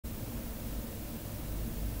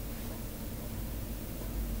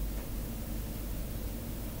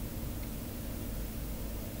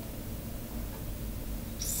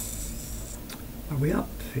we up?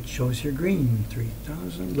 It shows here green,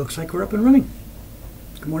 3,000. Looks like we're up and running.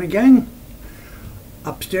 Good morning, gang.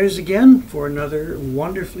 Upstairs again for another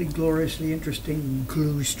wonderfully, gloriously interesting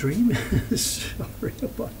glue stream. Sorry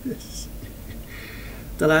about this.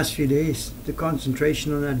 The last few days, the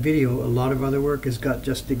concentration on that video, a lot of other work has got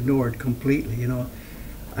just ignored completely. You know,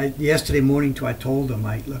 yesterday morning I told them,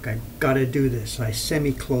 look, I gotta do this. I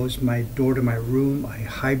semi-closed my door to my room. I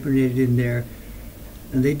hibernated in there.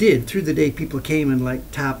 And they did. Through the day, people came and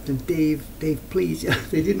like tapped and Dave, please.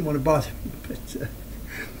 They didn't want to bother me, but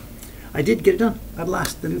I did get it done. At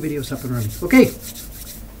last, the new video's up and running. Okay,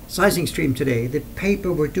 sizing stream today. The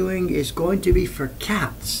paper we're doing is going to be for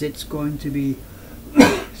cats. It's going to be,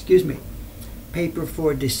 excuse me, paper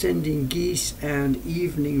for descending geese and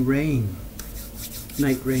evening rain.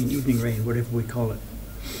 Night rain, evening rain, whatever we call it.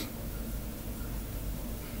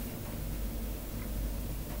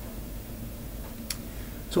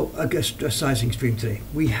 So I guess a sizing stream today.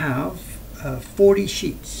 We have 40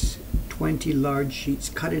 sheets, 20 large sheets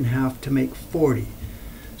cut in half to make 40.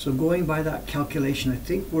 So going by that calculation, I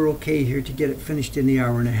think we're okay here to get it finished in the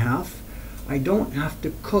hour and a half. I don't have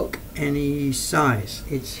to cook any size.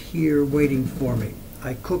 It's here waiting for me.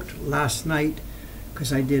 I cooked last night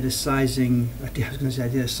because I did a sizing, I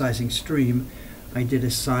did a sizing stream. I did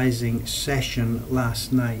a sizing session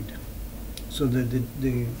last night. So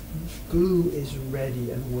the glue is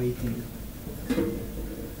ready and waiting.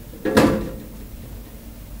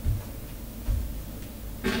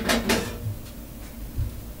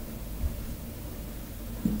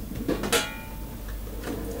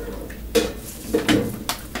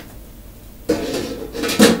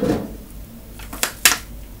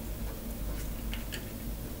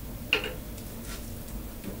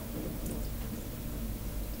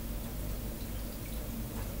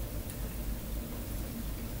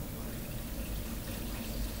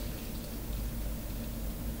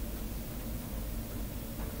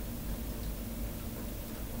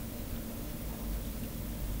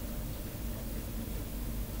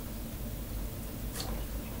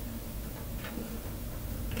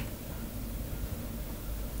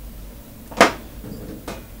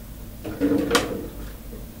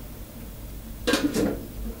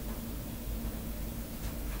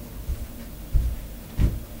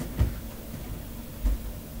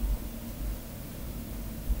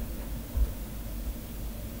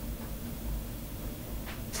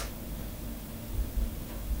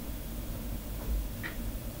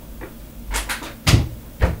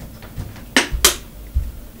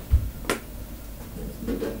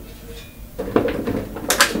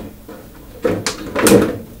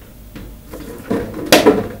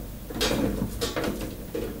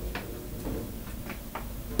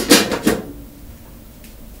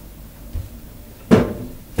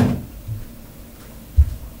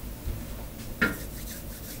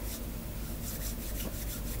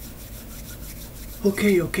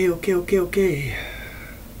 Okay.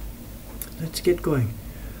 Let's get going.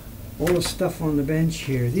 All the stuff on the bench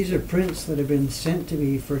here. These are prints that have been sent to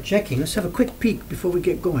me for checking. Let's have a quick peek before we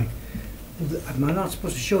get going. I'm not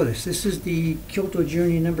supposed to show this. This is the Kyoto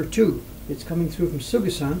Journey number 2. It's coming through from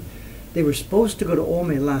Suga-san. They were supposed to go to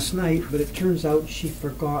Ome last night, but it turns out she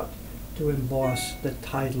forgot to emboss the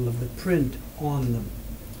title of the print on them.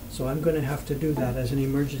 So I'm going to have to do that as an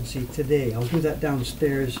emergency today. I'll do that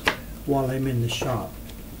downstairs while I'm in the shop.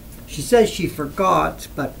 She says she forgot,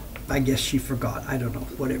 but I guess she forgot. I don't know,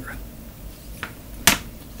 whatever.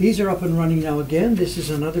 These are up and running now again. This is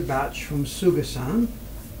another batch from Suga-san.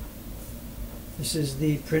 This is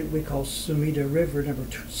the print we call Sumida River, number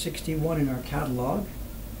 61 in our catalog.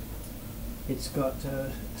 It's got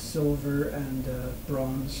silver and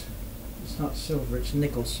bronze. It's not silver, it's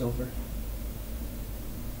nickel silver.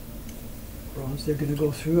 Bronze, they're going to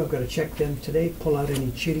go through. I've got to check them today, pull out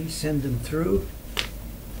any chitty, send them through.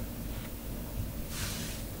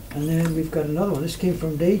 And then we've got another one. This came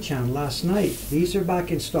from Day-chan last night. These are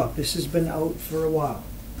back in stock. This has been out for a while.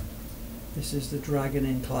 This is the Dragon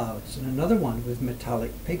in Clouds. And another one with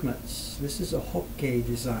metallic pigments. This is a Hokkei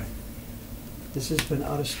design. This has been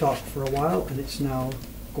out of stock for a while and it's now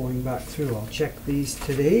going back through. I'll check these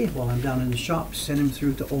today while I'm down in the shop, send them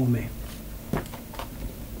through to Ome.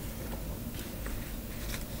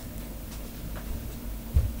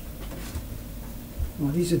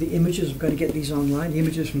 Well, these are the images. I've got to get these online, the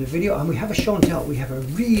images from the video. And we have a show and tell. We have a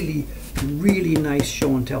really, really nice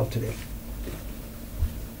show and tell today.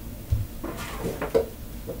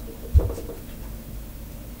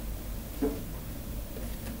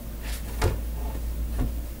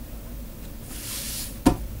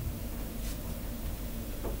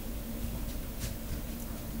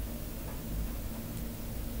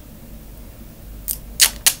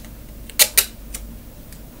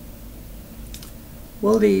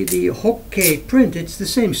 Well, the Hokke print, it's the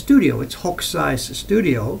same studio. It's Hokke size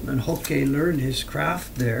studio, and Hokke learned his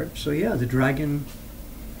craft there. So yeah, the dragon.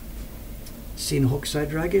 Seen Hokke side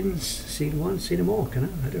dragons? Seen one? Seen them all? Can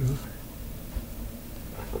I? I don't know.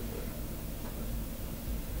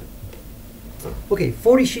 Okay,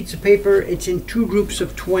 40 sheets of paper. It's in 2 groups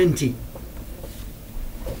of 20.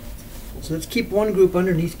 So let's keep one group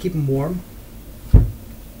underneath, keep them warm.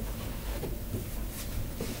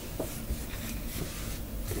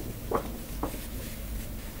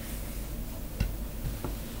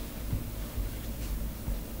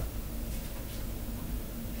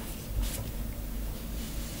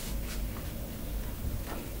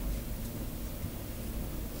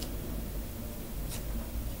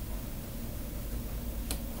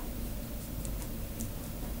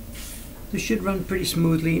 This should run pretty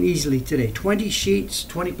smoothly and easily today. 20 sheets,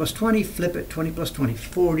 20 plus 20, flip it, 20 plus 20,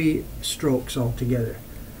 40 strokes altogether.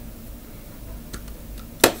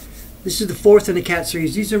 This is the 4th in the cat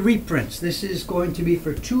series. These are reprints. This is going to be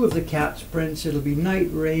for 2 of the cat's prints. It'll be Night,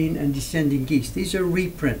 Rain, and Descending Geese. These are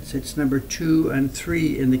reprints. It's number 2 and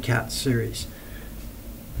 3 in the cat series.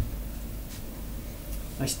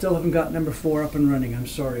 I still haven't got number 4 up and running. I'm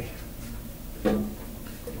sorry.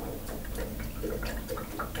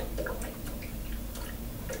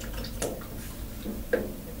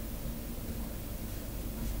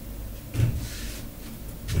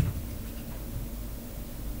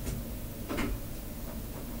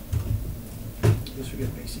 We get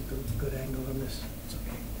a basic good angle on this. It's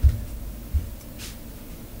okay.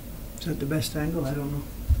 Is that the best angle? I don't know.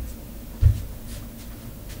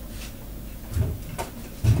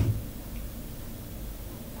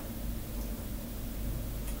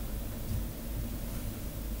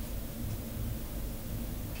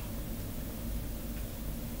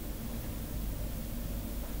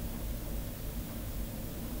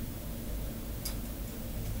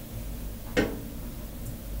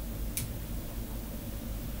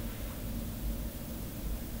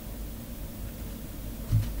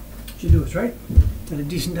 You do it right at a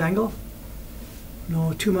decent angle.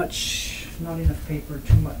 No, too much, not enough paper,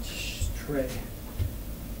 too much tray.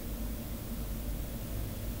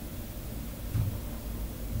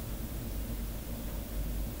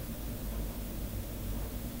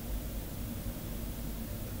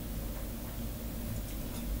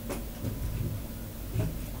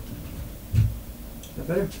 Is that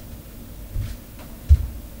better?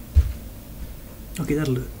 Okay,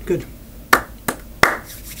 that'll do it. Good.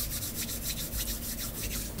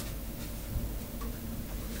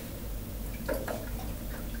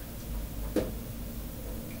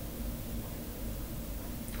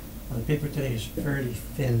 The paper today is fairly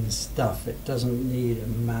thin stuff. It doesn't need a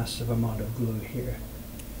massive amount of glue here.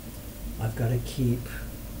 I've got to keep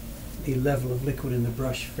the level of liquid in the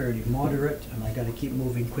brush fairly moderate, and I got to keep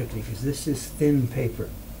moving quickly because this is thin paper.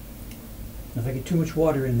 If I get too much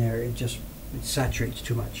water in there, it saturates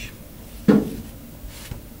too much.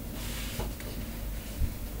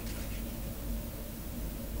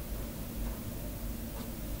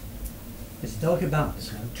 It's a delicate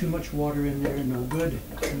balance. Too much water in there, no good.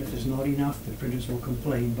 And if there's not enough, the printers will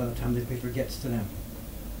complain by the time the paper gets to them.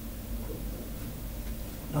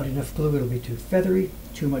 Not enough glue, it'll be too feathery.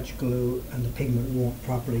 Too much glue, and the pigment won't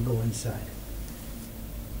properly go inside.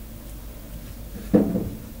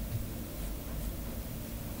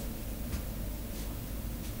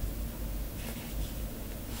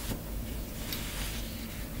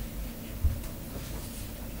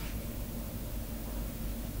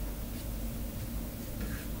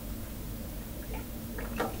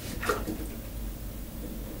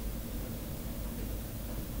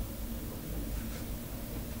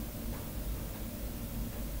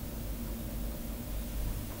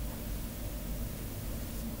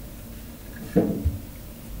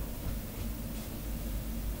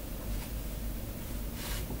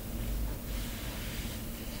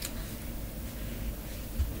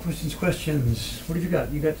 Questions. What have you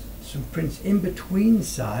got? You got some prints in between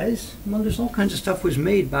size. Well, there's all kinds of stuff was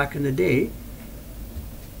made back in the day.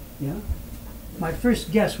 Yeah. My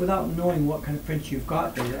first guess, without knowing what kind of prints you've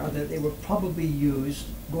got there, are that they were probably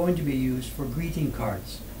going to be used for greeting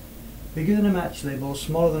cards. Bigger than a match label,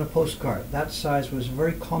 smaller than a postcard. That size was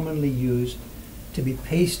very commonly used to be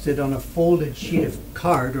pasted on a folded sheet of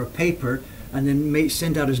card or paper and then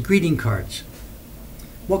sent out as greeting cards.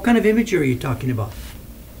 What kind of imagery are you talking about?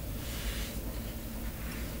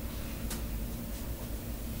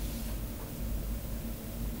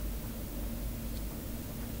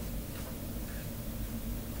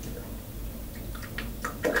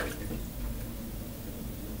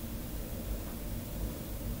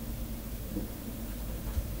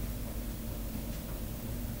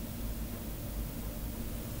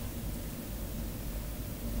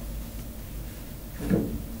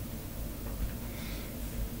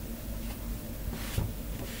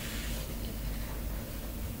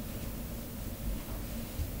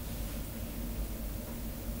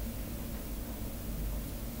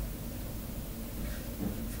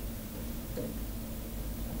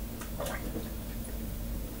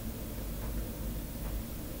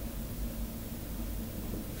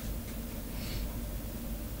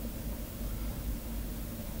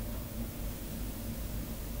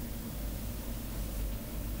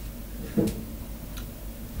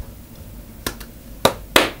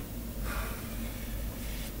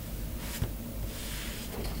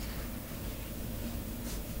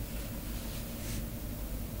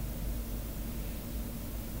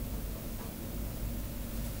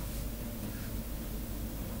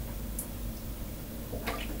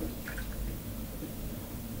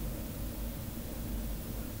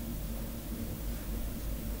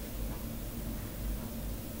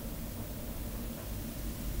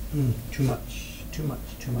 Too much, too much,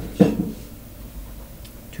 too much.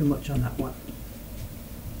 Too much on that one.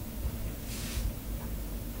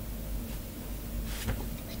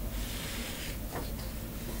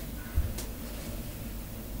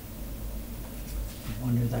 I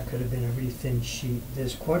wonder if that could have been a really thin sheet.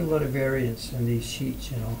 There's quite a lot of variance in these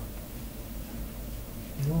sheets, you know.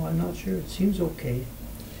 No, I'm not sure. It seems okay.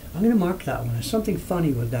 I'm going to mark that one. There's something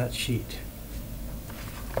funny with that sheet.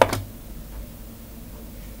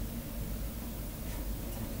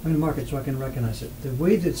 I'm going to mark it so I can recognize it. The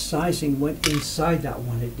way that sizing went inside that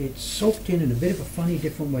one, it soaked in a bit of a funny,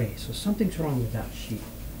 different way. So something's wrong with that sheet.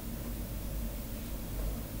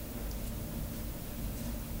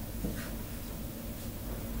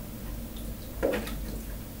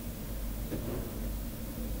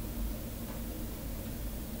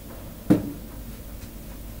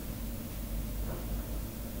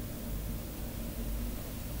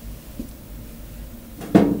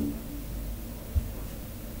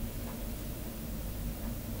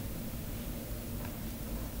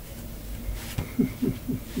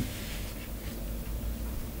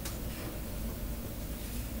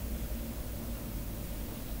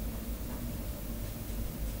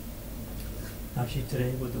 Actually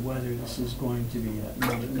today with the weather, this is going to be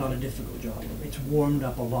not a difficult job. It's warmed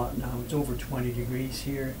up a lot now. It's over 20 degrees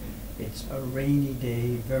here. It's a rainy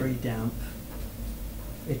day, very damp.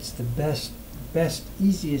 It's the best,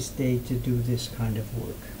 easiest day to do this kind of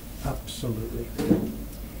work. Absolutely.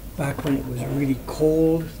 Back when it was really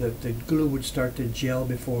cold, the glue would start to gel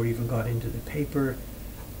before it even got into the paper.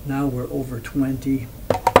 Now we're over 20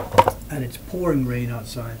 and it's pouring rain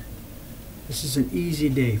outside. This is an easy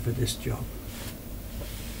day for this job.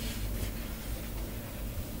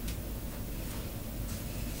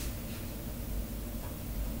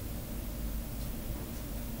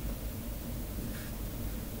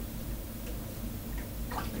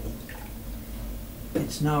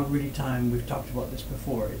 It's now really time, we've talked about this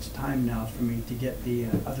before, it's time now for me to get the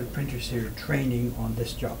other printers here training on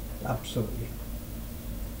this job. Absolutely.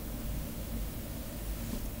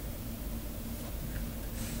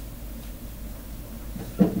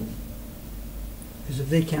 Because if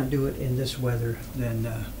they can't do it in this weather, then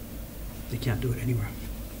they can't do it anywhere.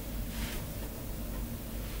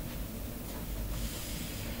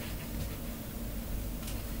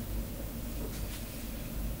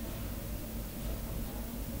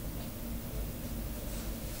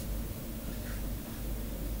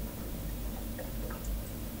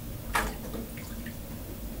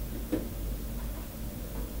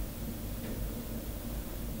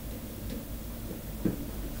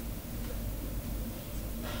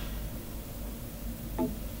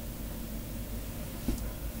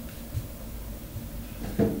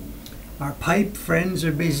 Our pipe friends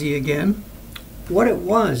are busy again. What it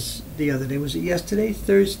was the other day, was it yesterday?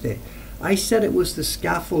 Thursday. I said it was the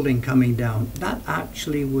scaffolding coming down. That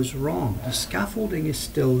actually was wrong. The scaffolding is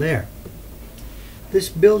still there. This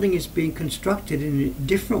building is being constructed in a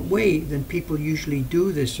different way than people usually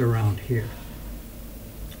do this around here.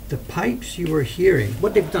 The pipes you are hearing,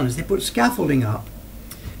 what they've done is they put scaffolding up.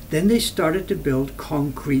 Then they started to build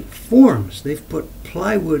concrete forms. They've put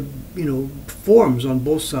plywood, forms on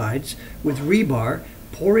both sides with rebar,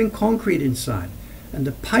 pouring concrete inside. And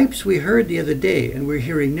the pipes we heard the other day and we're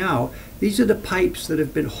hearing now, these are the pipes that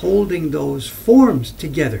have been holding those forms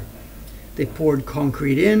together. They poured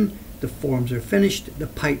concrete in, the forms are finished, the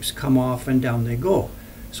pipes come off and down they go.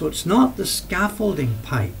 So it's not the scaffolding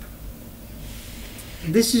pipe.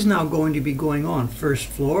 This is now going to be going on first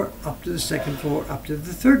floor, up to the second floor, up to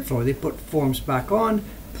the third floor. They put forms back on,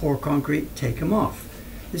 pour concrete, take them off.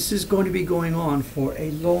 This is going to be going on for a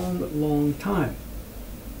long, long time.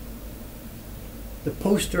 The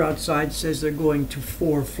poster outside says they're going to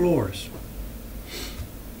 4 floors.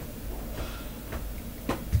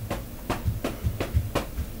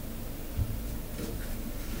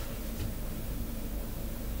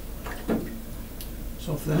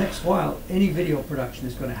 So for the next while, any video production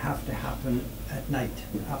is going to happen at night.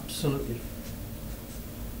 Absolutely.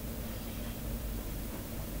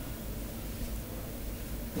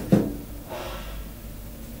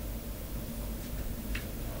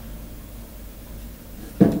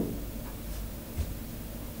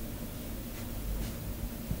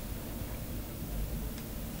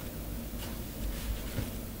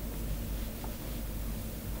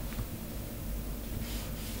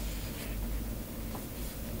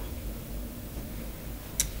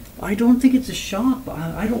 I don't think it's a shop.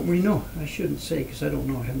 I don't really know. I shouldn't say because I don't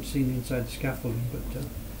know. I haven't seen inside the scaffolding, but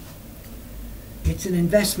it's an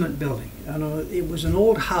investment building. I know it was an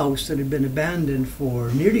old house that had been abandoned for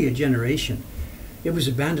nearly a generation. It was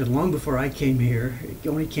abandoned long before I came here. It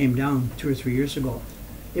only came down 2 or 3 years ago.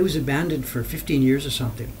 It was abandoned for 15 years or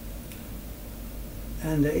something.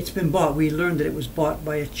 And it's been bought. We learned that it was bought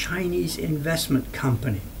by a Chinese investment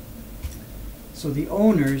company. So the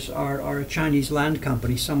owners are a Chinese land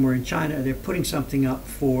company somewhere in China. They're putting something up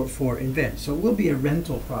for invent. So it will be a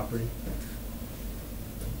rental property.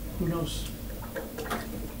 Who knows?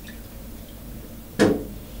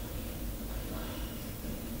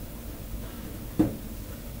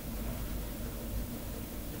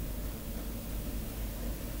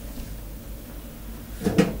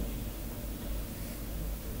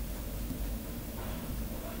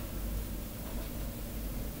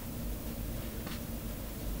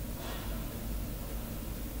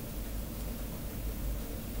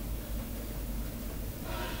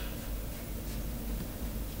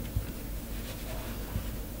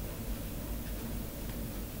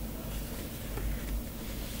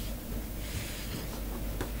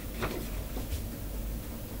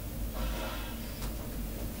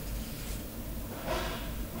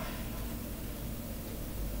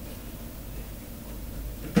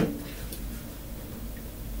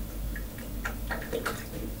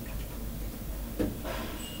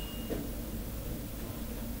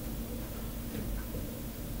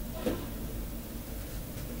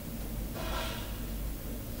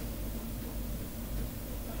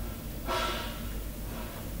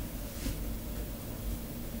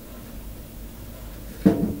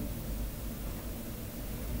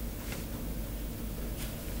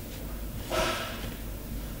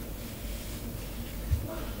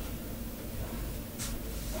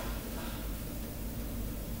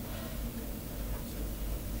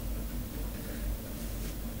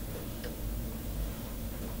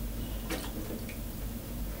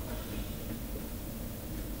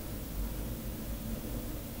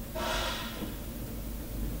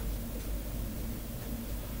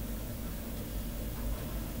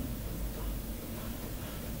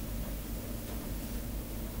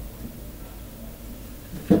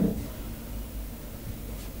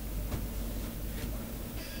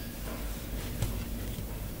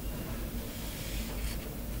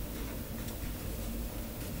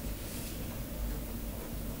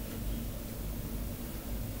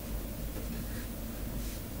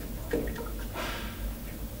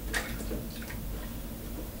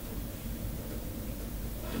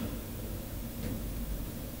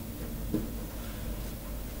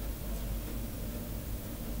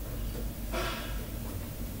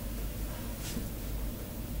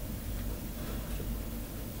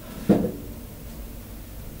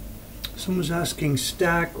 Someone's asking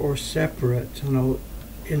stack or separate. You know,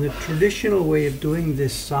 in the traditional way of doing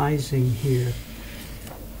this sizing here,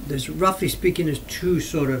 there's roughly speaking, there's two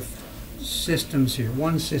sort of systems here.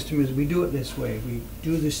 One system is we do it this way. We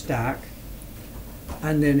do the stack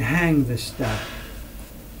and then hang the stack.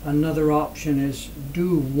 Another option is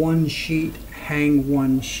do one sheet, hang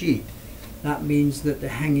one sheet. That means that the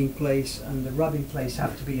hanging place and the rubbing place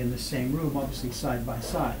have to be in the same room, obviously side by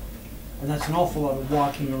side. And that's an awful lot of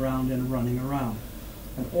walking around and running around.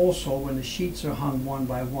 And also, when the sheets are hung one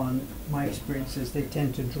by one, my experience is they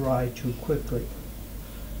tend to dry too quickly.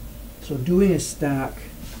 So doing a stack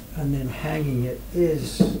and then hanging it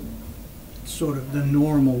is sort of the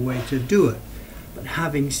normal way to do it. But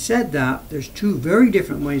having said that, there's two very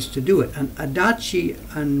different ways to do it. And Adachi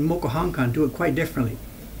and Mokuhankan do it quite differently.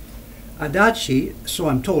 Adachi, so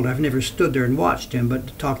I'm told, I've never stood there and watched him,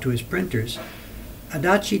 but talked to his printers.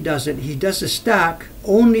 Adachi does it, he does a stack,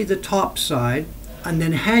 only the top side, and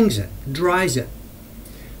then hangs it, dries it.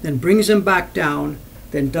 Then brings them back down,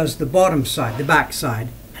 then does the bottom side, the back side,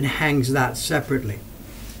 and hangs that separately.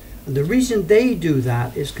 And the reason they do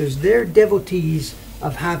that is because they're devotees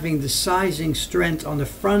of having the sizing strength on the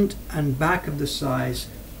front and back of the size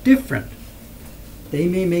different. They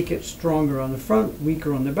may make it stronger on the front,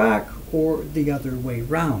 weaker on the back, or the other way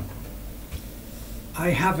round.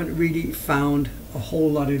 I haven't really found a whole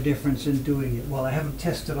lot of difference in doing it. Well, I haven't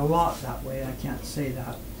tested a lot that way, I can't say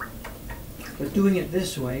that. But doing it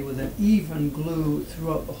this way with an even glue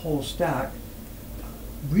throughout the whole stack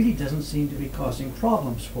really doesn't seem to be causing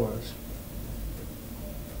problems for us.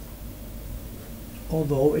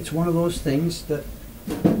 Although it's one of those things that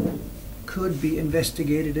could be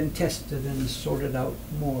investigated and tested and sorted out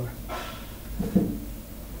more.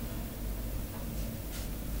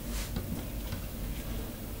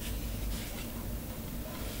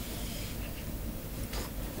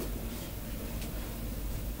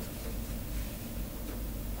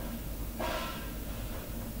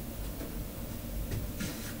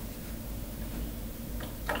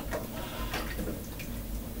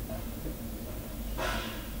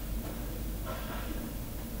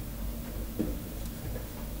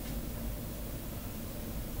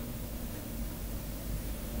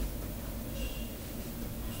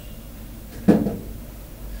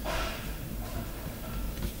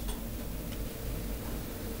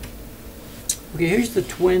 Okay, here's the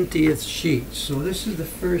 20th sheet. So this is the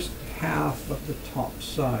first half of the top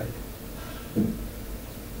side.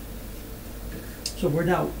 So we're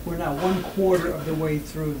now 1/4 of the way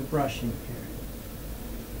through the brushing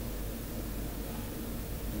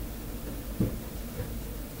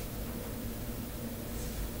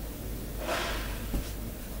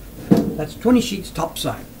here. That's 20 sheets top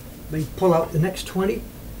side. Then pull out the next 20.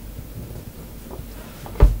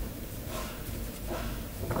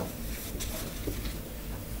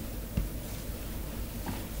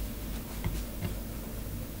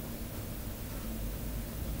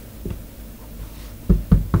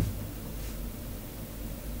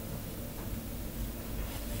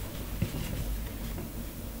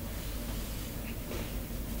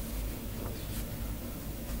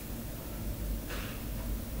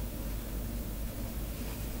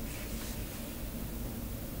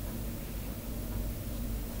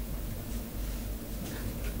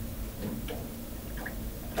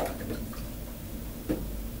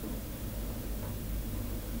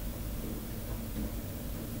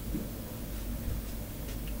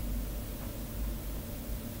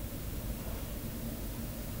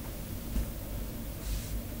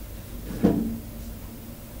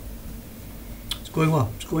 Going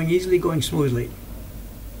well. It's going easily, going smoothly.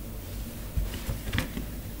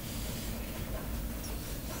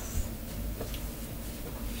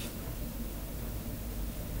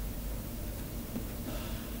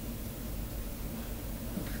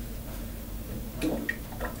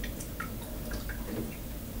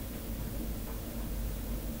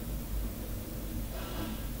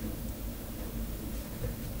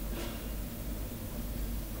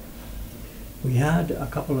 We had a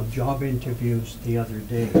couple of job interviews the other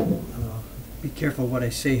day. Be careful what I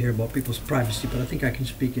say here about people's privacy, but I think I can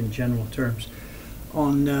speak in general terms.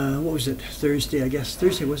 On, what was it, Thursday, I guess.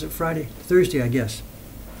 Thursday, was it Friday? Thursday, I guess.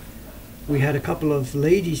 We had a couple of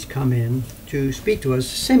ladies come in to speak to us,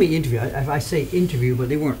 semi-interview. I say interview, but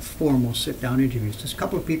they weren't formal sit-down interviews. Just a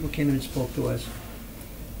couple of people came in and spoke to us.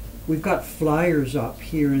 We've got flyers up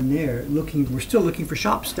here and there. We're still looking for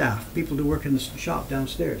shop staff, people to work in the shop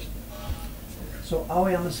downstairs. So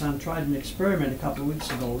Aoyama-san tried an experiment a couple of weeks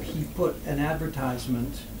ago. He put an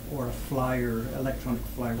advertisement or a flyer, electronic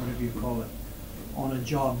flyer, whatever you call it, on a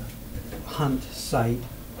job hunt site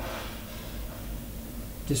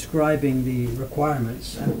describing the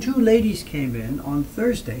requirements. And two ladies came in on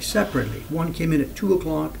Thursday separately. One came in at 2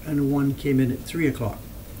 o'clock and one came in at 3 o'clock.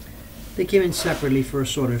 They came in separately for a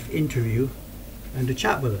sort of interview and to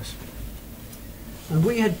chat with us. And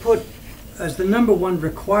we had put as the number one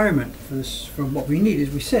requirement for this, from what we need, is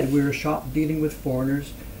we said we're a shop dealing with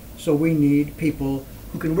foreigners, so we need people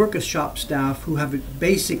who can work as shop staff who have a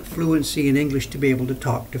basic fluency in English to be able to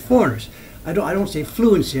talk to foreigners. I don't say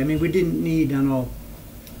fluency. I mean, we didn't need,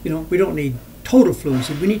 we don't need total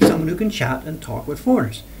fluency. We need someone who can chat and talk with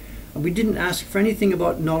foreigners. And we didn't ask for anything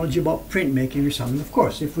about knowledge about printmaking or something. Of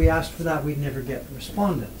course, if we asked for that, we'd never get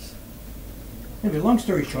respondents. Anyway, long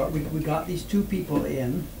story short, we got these two people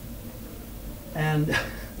in. And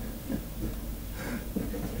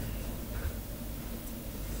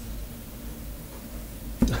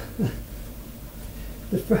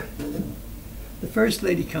the first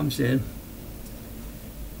lady comes in,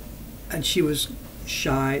 and she was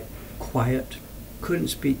shy, quiet, couldn't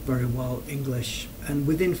speak very well English, and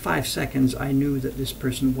within 5 seconds I knew that this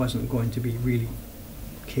person wasn't going to be really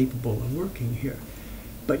capable of working here.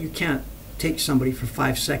 But you can't take somebody for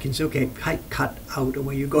 5 seconds, okay, cut out,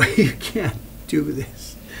 away you go. You can't do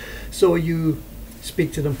this. So you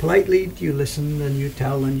speak to them politely, you listen and you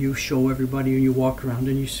tell and you show everybody and you walk around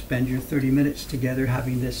and you spend your 30 minutes together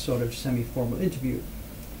having this sort of semi-formal interview.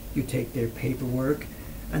 You take their paperwork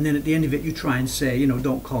and then at the end of it you try and say,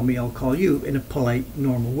 don't call me, I'll call you, in a polite,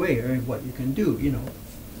 normal way, or what you can do,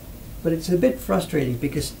 But it's a bit frustrating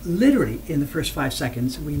because literally in the first 5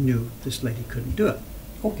 seconds we knew this lady couldn't do it.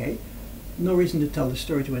 Okay, no reason to tell the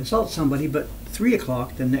story to insult somebody, but 3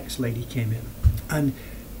 o'clock the next lady came in. And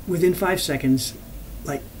within 5 seconds,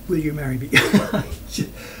 like, will you marry me?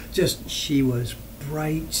 She was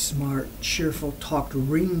bright, smart, cheerful, talked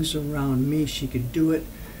rings around me. She could do it.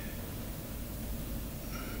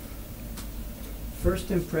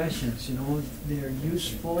 First impressions, they're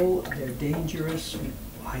useful, they're dangerous.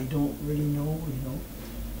 I don't really know,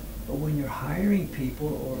 But when you're hiring people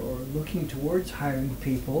or looking towards hiring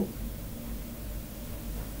people,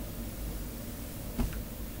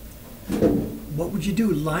 what would you do?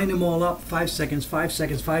 Line them all up, 5 seconds, 5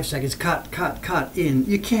 seconds, 5 seconds, cut, in.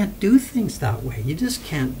 You can't do things that way. You just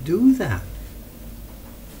can't do that.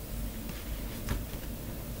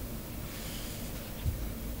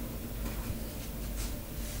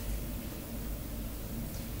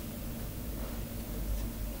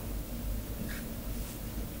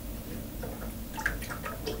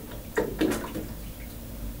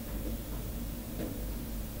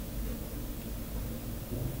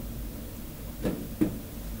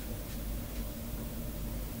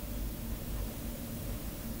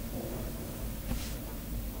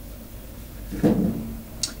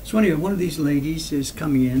 So anyway, one of these ladies is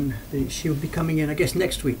coming in. She'll be coming in, I guess,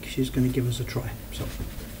 next week. She's going to give us a try. So.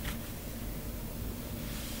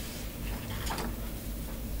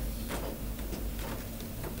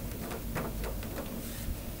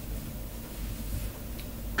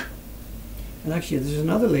 And actually, there's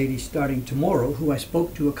another lady starting tomorrow who I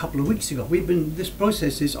spoke to a couple of weeks ago. This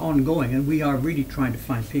process is ongoing, and we are really trying to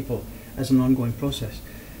find people as an ongoing process.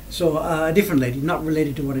 So a different lady, not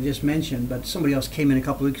related to what I just mentioned, but somebody else came in a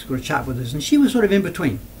couple of weeks ago to chat with us, and she was sort of in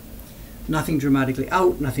between. Nothing dramatically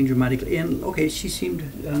out, nothing dramatically in. Okay, she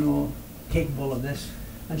seemed, capable of this.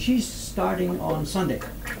 And she's starting on Sunday.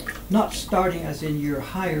 Not starting as in you're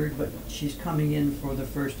hired, but she's coming in for the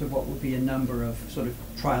first of what will be a number of sort of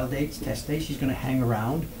trial dates, test days. She's going to hang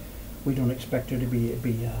around. We don't expect her to be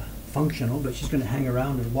functional, but she's going to hang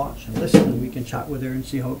around and watch and listen, and we can chat with her and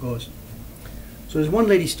see how it goes. So there's one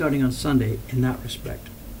lady starting on Sunday in that respect.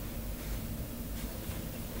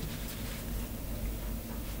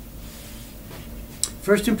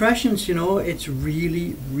 First impressions, it's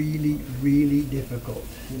really, really, really difficult,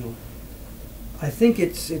 I think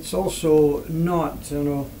it's also not,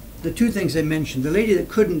 the two things I mentioned. The lady that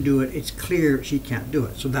couldn't do it, it's clear she can't do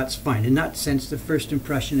it, so that's fine. In that sense, the first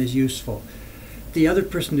impression is useful. The other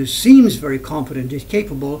person who seems very competent, is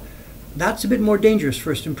capable, that's a bit more dangerous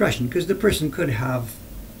first impression, because the person could have,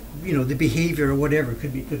 the behavior or whatever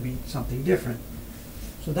could be something different.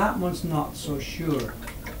 So that one's not so sure.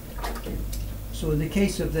 So in the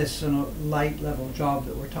case of this light level job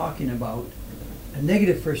that we're talking about, a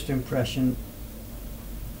negative first impression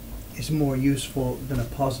is more useful than a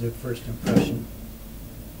positive first impression.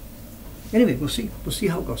 Anyway, we'll see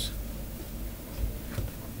how it goes.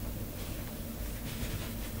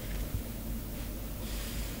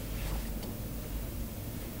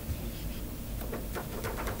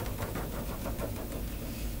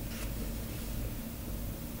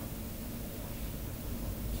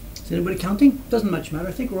 Is anybody counting? Doesn't much matter.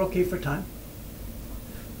 I think we're okay for time.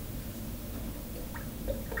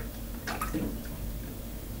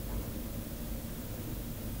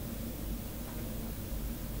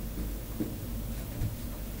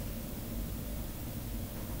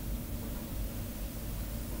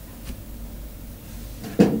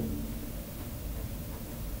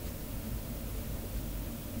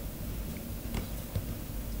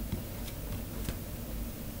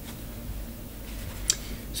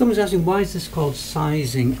 Someone's asking, why is this called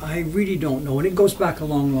sizing? I really don't know, and it goes back a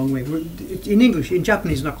long, long way. In English, in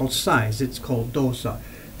Japanese, it's not called size, it's called dosa.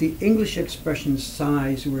 The English expression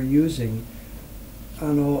size we're using,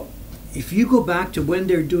 if you go back to when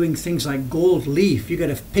they're doing things like gold leaf, you got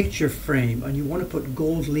a picture frame and you want to put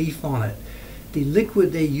gold leaf on it. The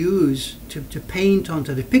liquid they use to paint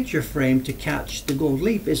onto the picture frame to catch the gold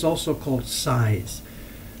leaf is also called size.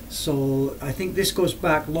 So I think this goes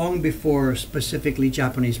back long before specifically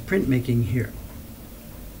Japanese printmaking here.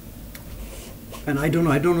 And I don't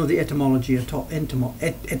know the etymology at all.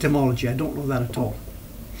 Etymology, I don't know that at all.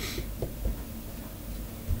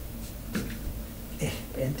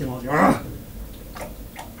 Etymology. Ah!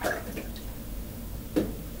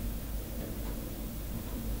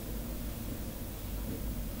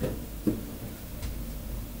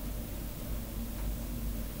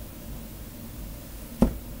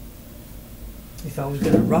 If I was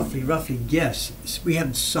going to roughly guess, we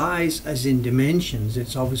have size as in dimensions.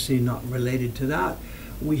 It's obviously not related to that.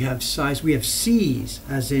 We have size, we have seize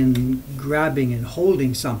as in grabbing and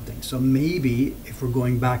holding something. So maybe if we're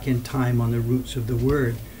going back in time on the roots of the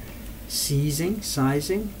word, seizing,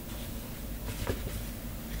 sizing.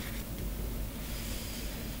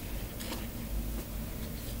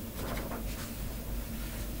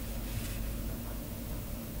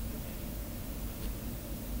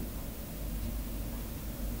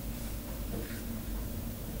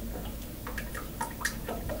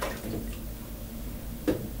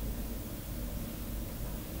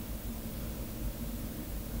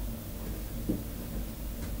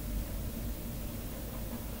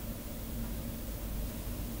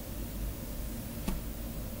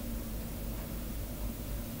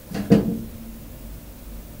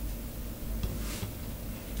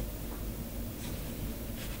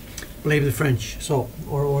 Blame the French, so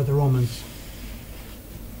or the Romans.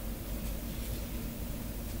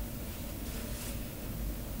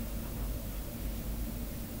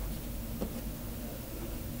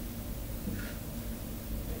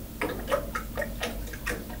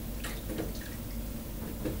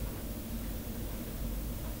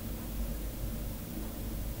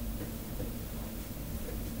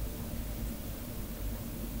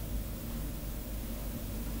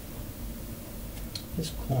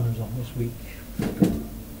 This corner's almost weak.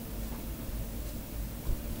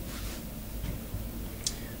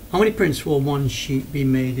 How many prints will one sheet be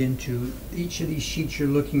made into? Each of these sheets you're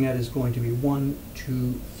looking at is going to be 1,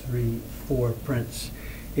 2, 3, 4 prints.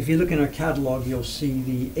 If you look in our catalog, you'll see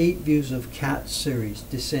the 8 Views of Cats series,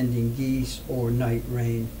 Descending Geese or Night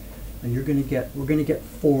Rain. And we're going to get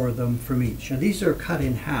 4 of them from each. And these are cut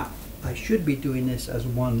in half. I should be doing this as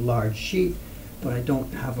one large sheet, but I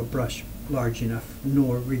don't have a brush large enough,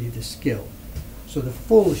 nor really the skill. So the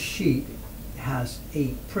full sheet has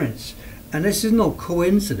 8 prints. And this is no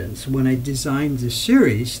coincidence. When I designed this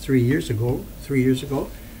series 3 years ago,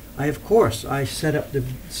 I set up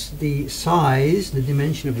the size, the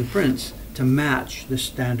dimension of the prints to match the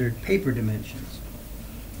standard paper dimensions.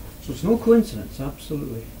 So it's no coincidence,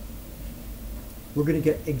 absolutely. We're going to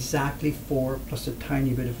get exactly 4 plus a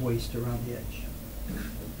tiny bit of waste around the edge.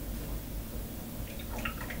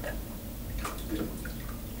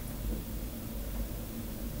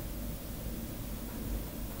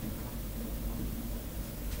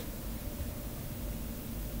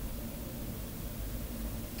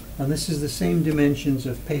 And this is the same dimensions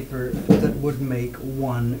of paper that would make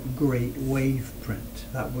one great wave print.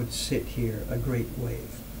 That would sit here, a great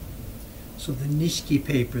wave. So the Nishiki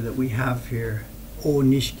paper that we have here, O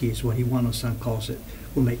Nishiki is what Iwano-san calls it,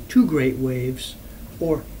 will make 2 great waves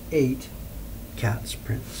or 8 cats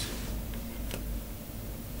prints.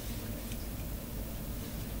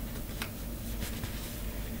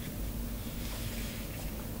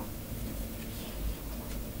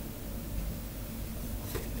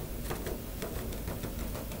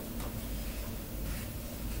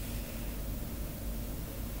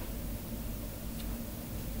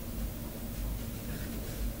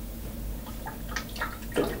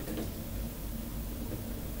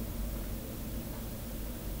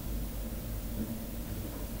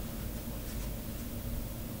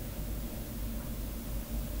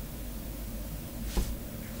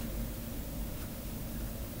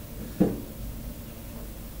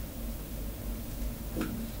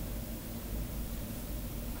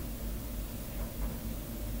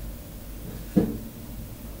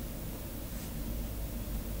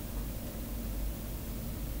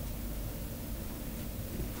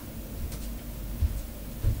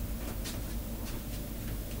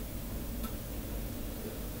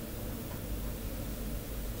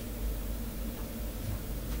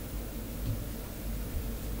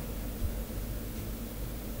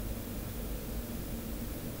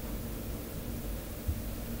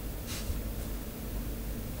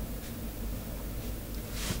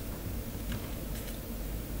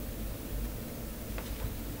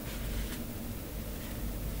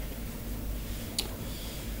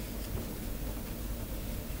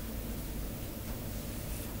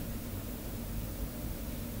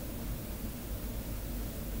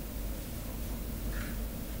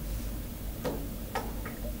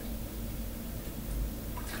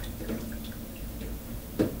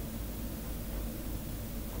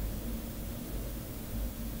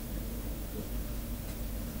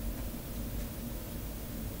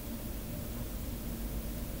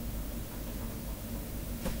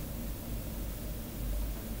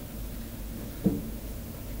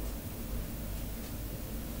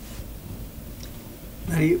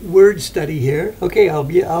 A word study here. Okay, I'll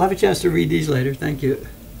have a chance to read these later. Thank you.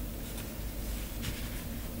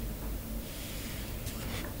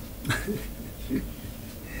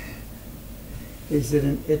 Is it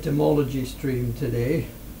an etymology stream today?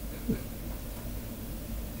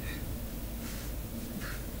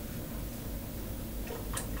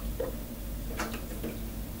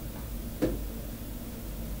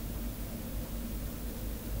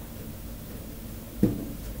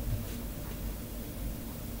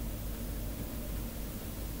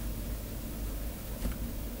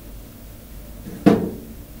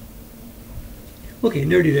 Okay,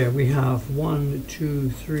 nearly there. We have 1,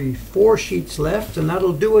 2, 3, 4 sheets left, and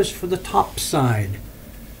that'll do us for the top side.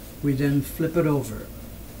 We then flip it over.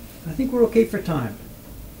 I think we're okay for time.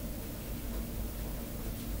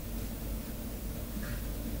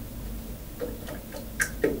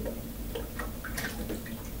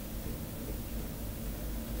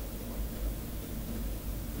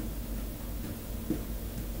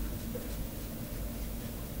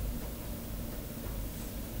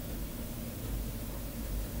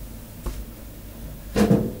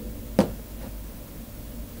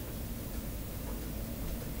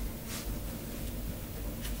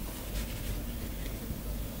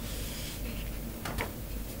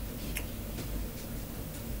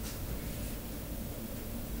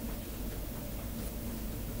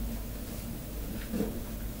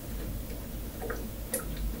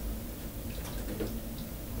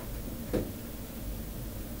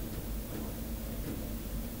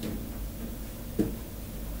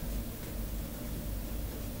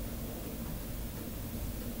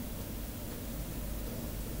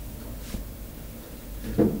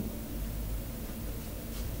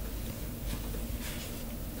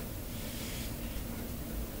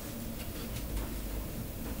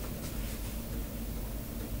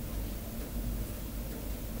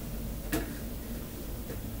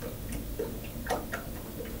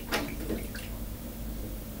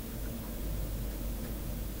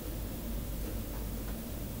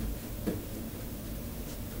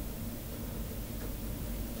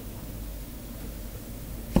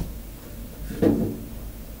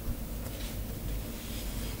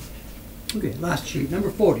 Okay, last sheet, number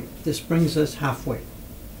 40. This brings us halfway.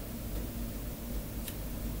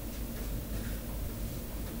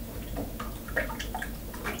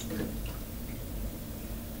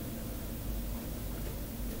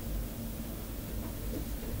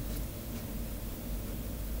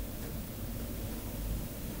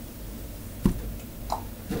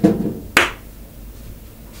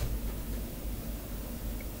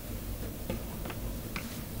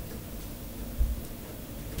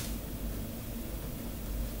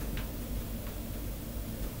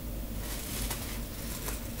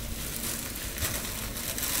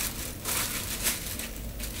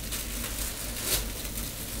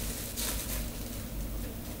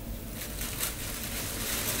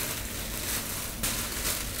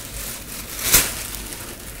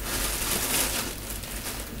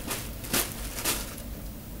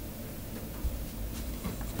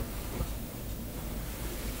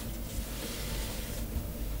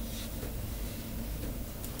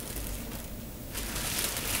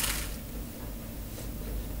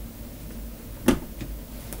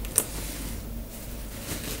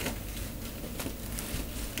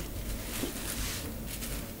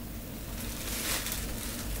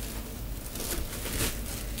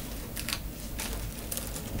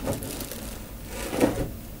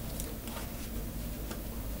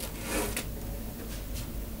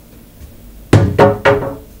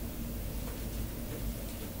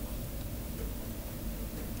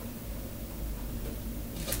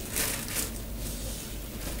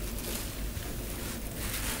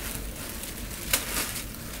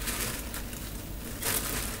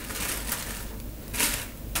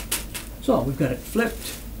 So we've got it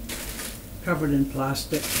flipped, covered in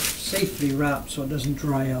plastic, safely wrapped so it doesn't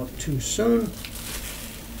dry out too soon.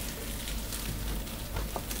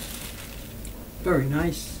 Very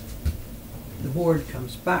nice. The board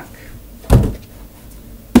comes back.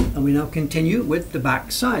 And we now continue with the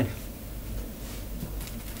back side.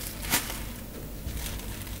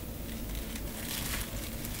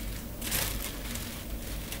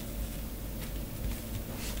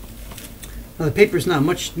 Now the paper is now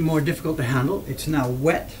much more difficult to handle. It's now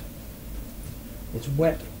wet. It's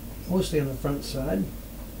wet mostly on the front side.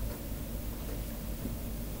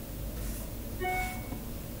 Now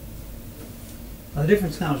the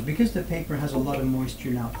difference now is because the paper has a lot of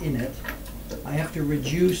moisture now in it, I have to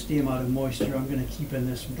reduce the amount of moisture I'm going to keep in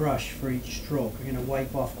this brush for each stroke. I'm going to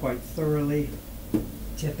wipe off quite thoroughly,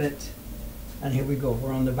 tip it, and here we go.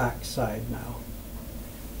 We're on the back side now.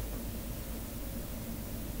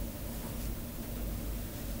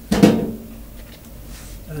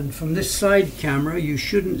 And from this side camera, you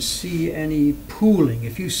shouldn't see any pooling.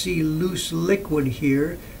 If you see loose liquid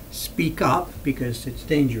here, speak up because it's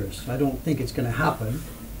dangerous. I don't think it's going to happen,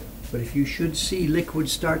 but if you should see liquid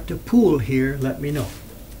start to pool here, let me know.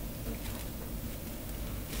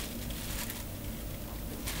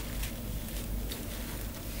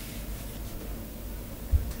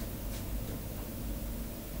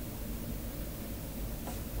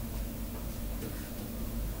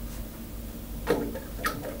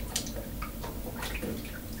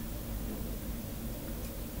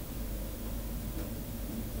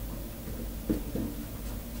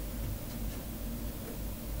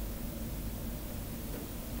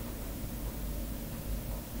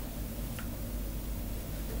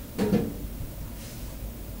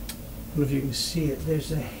 I don't know if you can see it.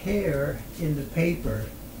 There's a hair in the paper,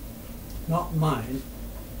 not mine.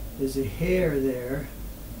 There's a hair there.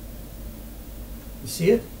 You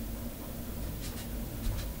see it?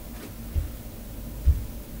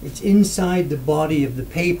 It's inside the body of the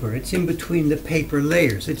paper. It's in between the paper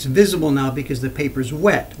layers. It's visible now because the paper's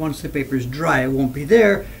wet. Once the paper's dry, it won't be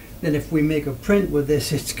there. Then if we make a print with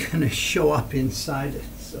this, it's going to show up inside it.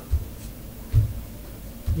 So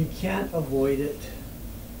you can't avoid it.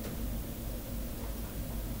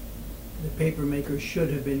 The paper maker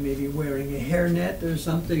should have been maybe wearing a hairnet or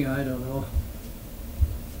something, I don't know.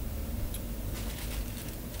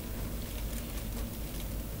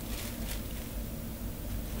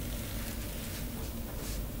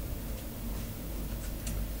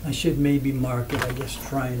 I should maybe mark it, I guess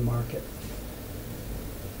try and mark it.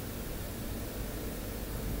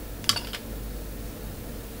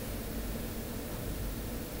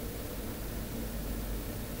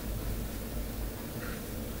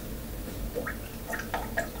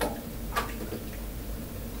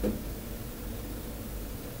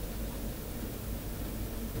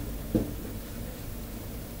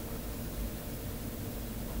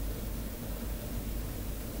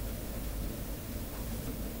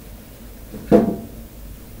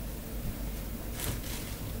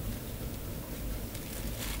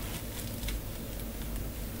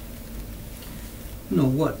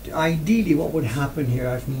 No, ideally what would happen here,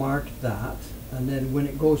 I've marked that, and then when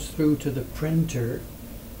it goes through to the printer,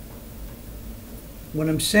 when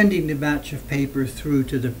I'm sending the batch of paper through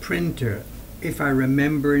to the printer, if I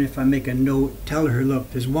remember and if I make a note, tell her,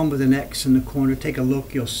 look, there's one with an X in the corner, take a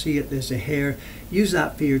look, you'll see it, there's a hair, use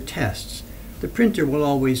that for your tests. The printer will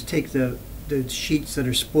always take the sheets that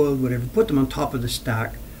are spoiled, whatever, put them on top of the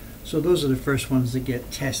stack, so those are the first ones that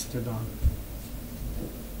get tested on.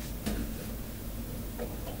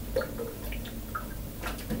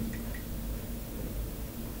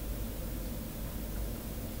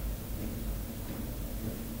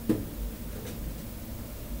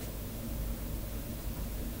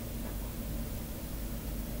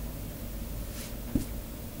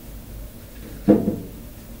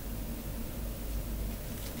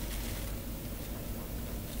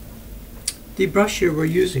 The brush here we're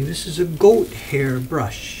using, this is a goat hair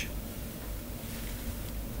brush.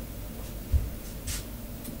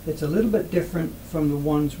 It's a little bit different from the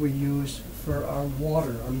ones we use for our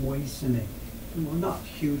water, our moistening. Well, not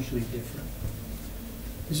hugely different.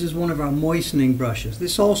 This is one of our moistening brushes.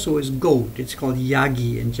 This also is goat. It's called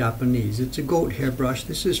yagi in Japanese. It's a goat hair brush.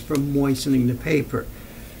 This is for moistening the paper.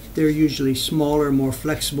 They're usually smaller, more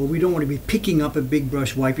flexible. We don't want to be picking up a big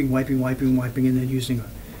brush, wiping, and then using it.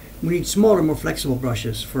 We need smaller, more flexible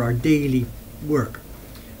brushes for our daily work.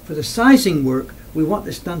 For the sizing work, we want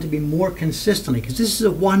this done to be more consistently, because this is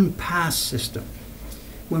a one-pass system.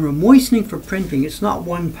 When we're moistening for printing, it's not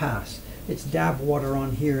one pass. It's dab water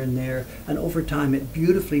on here and there, and over time it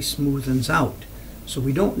beautifully smoothens out. So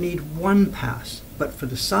we don't need one pass, but for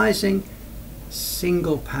the sizing,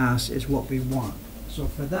 single pass is what we want. So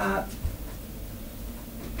for that,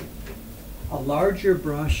 a larger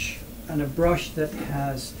brush and a brush that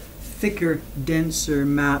has thicker, denser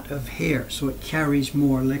mat of hair, so it carries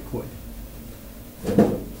more liquid.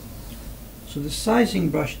 So the sizing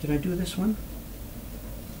brush, did I do this one?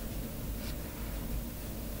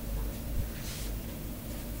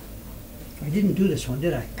 I didn't do this one,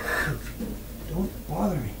 did I? Don't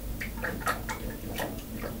bother me.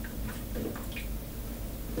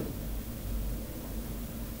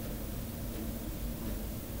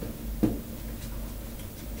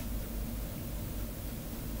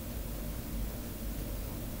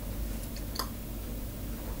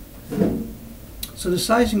 So the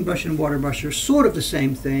sizing brush and water brush are sort of the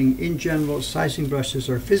same thing. In general, sizing brushes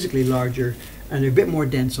are physically larger and they're a bit more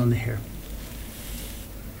dense on the hair.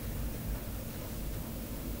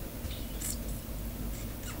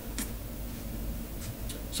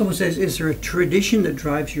 Someone says, is there a tradition that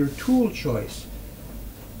drives your tool choice?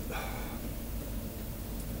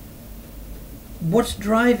 What's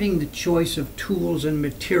driving the choice of tools and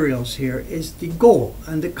materials here is the goal,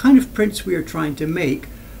 and the kind of prints we are trying to make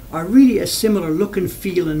are really a similar look and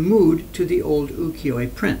feel and mood to the old ukiyo-e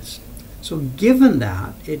prints. So given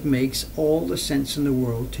that, it makes all the sense in the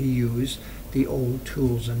world to use the old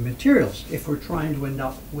tools and materials if we're trying to end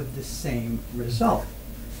up with the same result.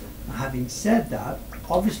 Now, having said that,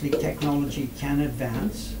 obviously technology can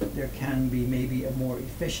advance. There can be maybe a more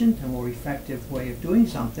efficient, a more effective way of doing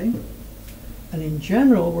something. And in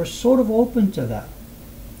general, we're sort of open to that.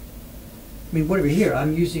 I mean, what do we hear?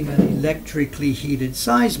 I'm using an electrically heated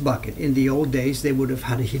size bucket. In the old days, they would have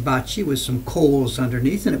had a hibachi with some coals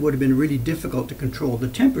underneath, and it would have been really difficult to control the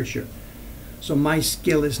temperature. So my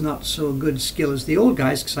skill is not so good skill as the old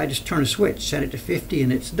guys, because I just turn a switch, set it to 50,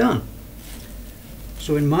 and it's done.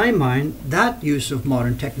 So in my mind, that use of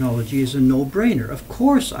modern technology is a no-brainer. Of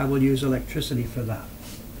course, I will use electricity for that.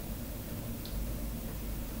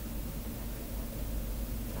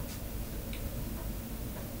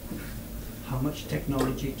 How much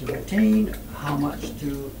technology to retain, how much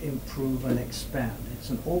to improve and expand.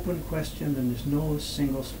 It's an open question and there's no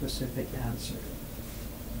single specific answer.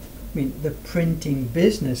 I mean, the printing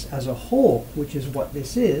business as a whole, which is what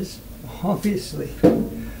this is, obviously,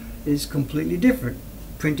 is completely different.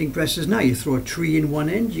 Printing presses now, you throw a tree in one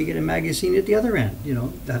end, you get a magazine at the other end. You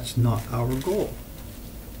know, that's not our goal.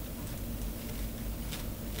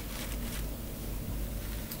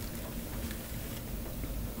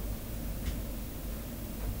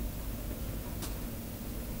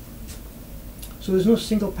 So there's no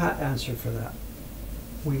single pat answer for that.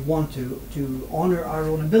 We want to honor our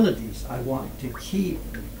own abilities. I want to keep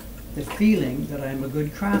the feeling that I'm a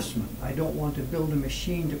good craftsman. I don't want to build a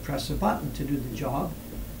machine to press a button to do the job.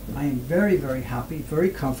 I am very, very happy, very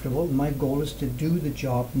comfortable. My goal is to do the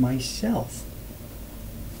job myself,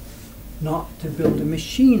 not to build a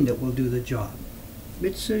machine that will do the job.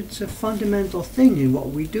 It's a fundamental thing in what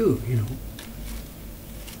we do, you know.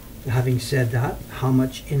 Having said that, how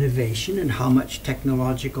much innovation and how much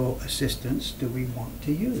technological assistance do we want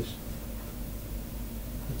to use?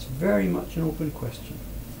 It's very much an open question.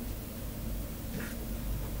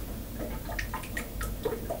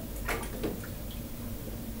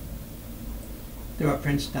 There are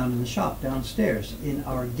prints down in the shop downstairs in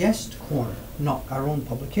our guest corner, not our own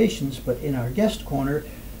publications, but in our guest corner,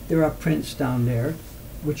 there are prints down there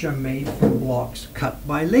which are made from blocks cut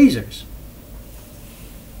by lasers.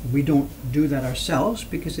 We don't do that ourselves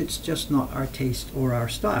because it's just not our taste or our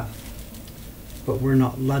style. But we're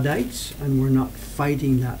not Luddites and we're not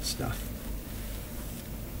fighting that stuff.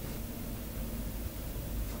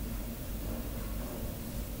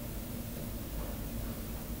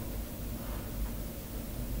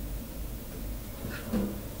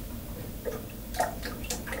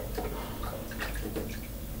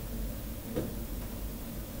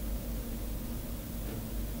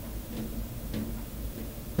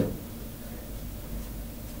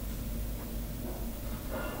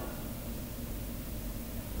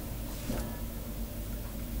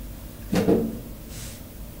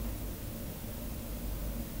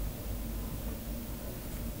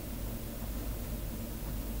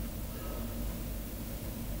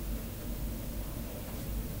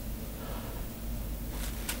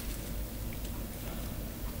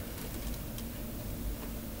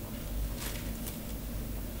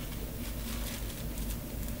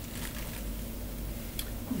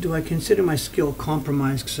 Do I consider my skill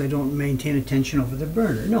compromised because I don't maintain attention over the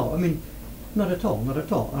burner? No, I mean, not at all, not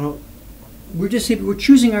at all. I don't, we're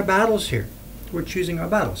choosing our battles here. We're choosing our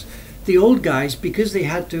battles. The old guys, because they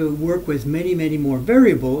had to work with many, many more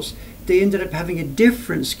variables, they ended up having a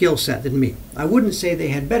different skill set than me. I wouldn't say they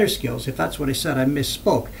had better skills. If that's what I said, I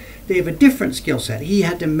misspoke. They have a different skill set. He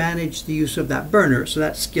had to manage the use of that burner, so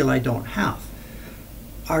that skill I don't have.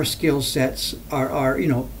 Our skill sets are you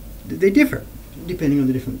know, they differ depending on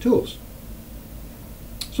the different tools.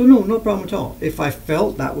 So no problem at all. If I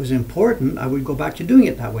felt that was important, I would go back to doing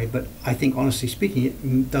it that way. But I think, honestly speaking,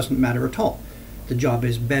 it doesn't matter at all. The job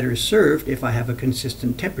is better served if I have a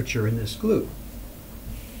consistent temperature in this glue.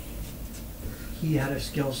 He had a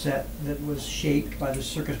skill set that was shaped by the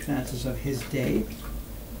circumstances of his day.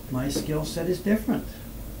 My skill set is different.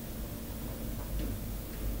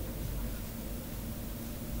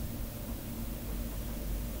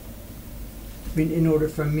 I mean, in order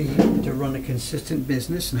for me to run a consistent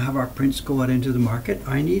business and have our prints go out into the market,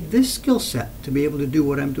 I need this skill set to be able to do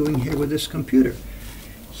what I'm doing here with this computer.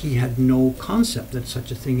 He had no concept that such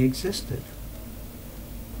a thing existed.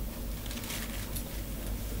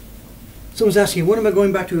 Someone's asking, when am I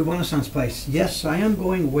going back to Iwana-san's place? Yes, I am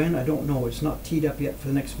going when, I don't know. It's not teed up yet for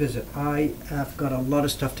the next visit. I have got a lot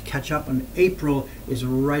of stuff to catch up, and April is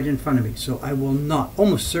right in front of me. So I will not,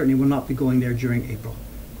 almost certainly will not be going there during April.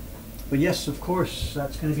 But yes, of course,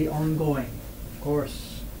 that's going to be ongoing. Of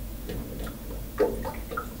course.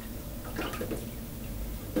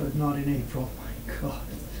 But not in April. My God.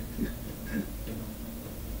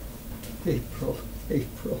 April in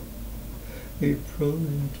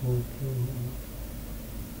Tokyo.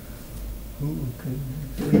 Who can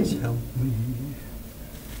please help me?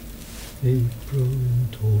 April in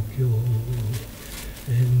Tokyo.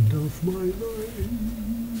 End of my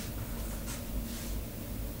life.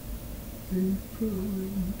 April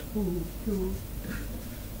in Tokyo.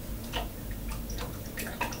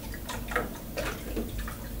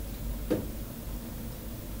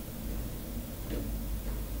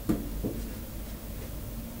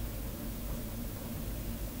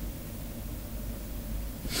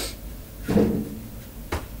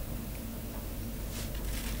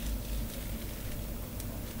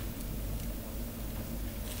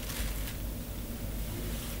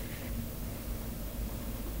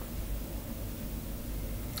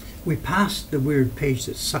 We passed the weird page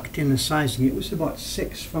that sucked in the sizing. It was about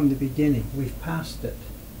 6 from the beginning. We've passed it.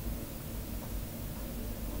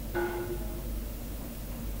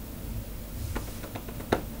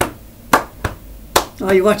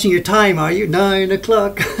 Oh, you're watching your time, are you? 9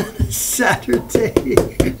 o'clock Saturday.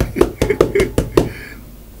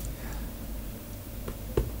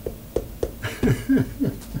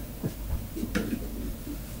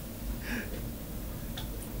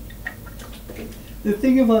 The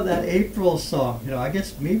thing about that April song, you know, I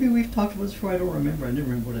guess maybe we've talked about this before, I don't remember. I never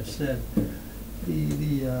remember what I've said.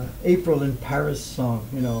 The April in Paris song,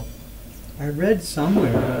 you know, I read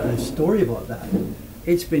somewhere a story about that.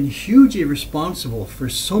 It's been hugely responsible for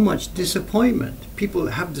so much disappointment. People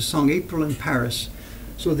have the song April in Paris,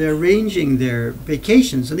 so they're arranging their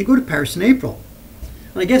vacations and they go to Paris in April.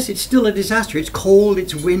 And I guess it's still a disaster. It's cold,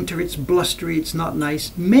 it's winter, it's blustery, it's not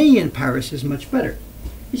nice. May in Paris is much better.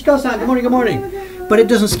 Ishikawa-san, good morning, good morning. But it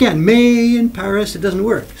doesn't scan. May in Paris, it doesn't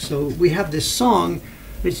work. So we have this song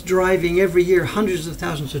that's driving every year hundreds of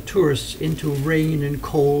thousands of tourists into rain and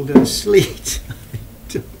cold and sleet.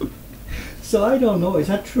 So I don't know, is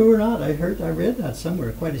that true or not? I read that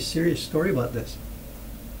somewhere, quite a serious story about this.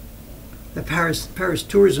 The Paris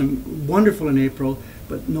tourism, wonderful in April,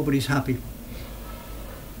 but nobody's happy.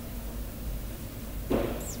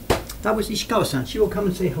 That was Ishikawa-san. She will come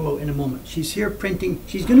and say hello in a moment. She's here printing.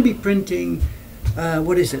 She's going to be printing,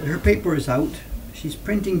 what is it? Her paper is out. She's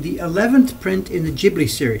printing the 11th print in the Ghibli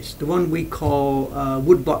series, the one we call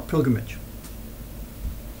Woodblock Pilgrimage.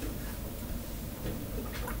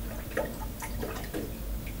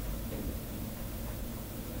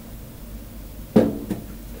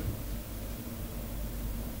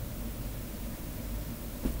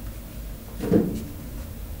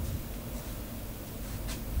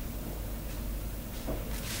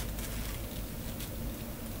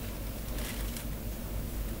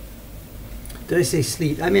 Did I say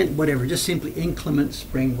sleet? I meant whatever, just simply inclement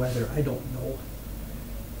spring weather. I don't know.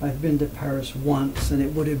 I've been to Paris once and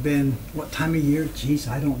it would have been, what time of year? Geez,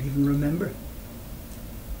 I don't even remember.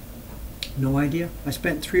 No idea. I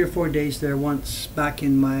spent 3 or 4 days there once back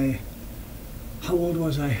in my, how old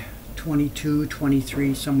was I? 22,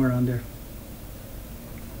 23, somewhere around there.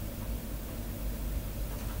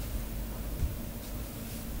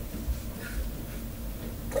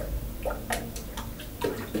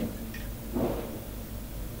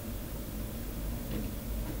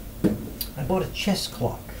 I bought a chess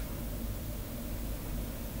clock.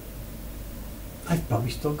 I've probably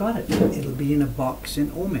still got it. It'll be in a box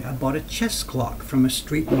in Ome. I bought a chess clock from a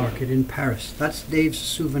street market in Paris. That's Dave's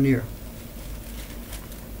souvenir.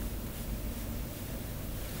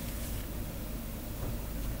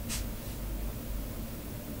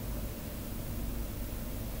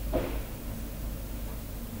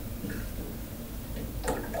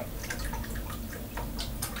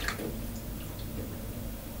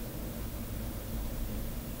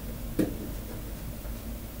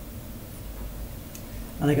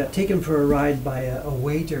 And I got taken for a ride by a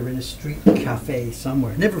waiter in a street cafe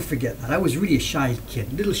somewhere. Never forget that. I was really a shy kid,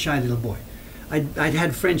 shy little boy. I'd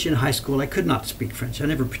had French in high school. I could not speak French. I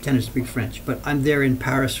never pretended to speak French. But I'm there in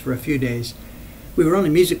Paris for a few days. We were on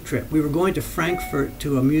a music trip. We were going to Frankfurt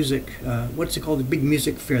to a music, what's it called, the big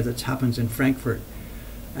music fair that happens in Frankfurt.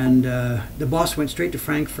 And the boss went straight to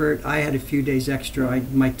Frankfurt. I had a few days extra.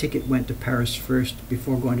 My ticket went to Paris first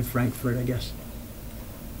before going to Frankfurt, I guess.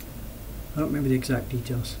 I don't remember the exact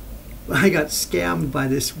details. I got scammed by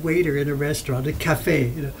this waiter in a restaurant, a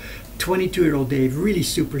cafe. 22-year-old Dave, really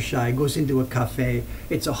super shy, goes into a cafe.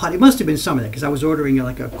 It's a hot, it must have been summer because I was ordering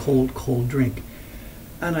like a cold drink.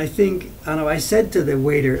 And I said to the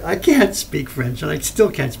waiter, I can't speak French, and I still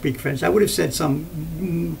can't speak French. I would have said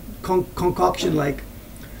some concoction like,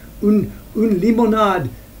 une limonade,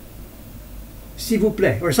 s'il vous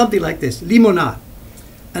plaît, or something like this, limonade.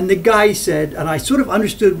 And the guy said, and I sort of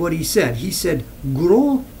understood what he said. He said,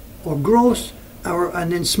 gros or gross,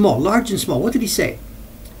 and then small, large and small. What did he say?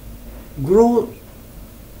 Gros,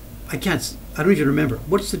 I don't even remember.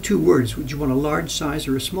 What's the 2 words? Would you want a large size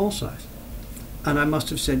or a small size? And I must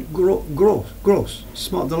have said, gross,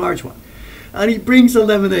 small, the large one. And he brings a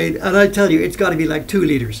lemonade, and I tell you, it's got to be like 2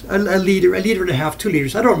 liters. A liter and a half, 2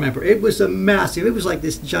 liters. I don't remember. It was it was like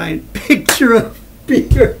this giant picture of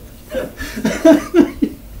beer.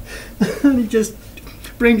 And he just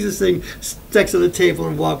brings this thing, sticks on the table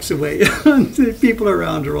and walks away. And the people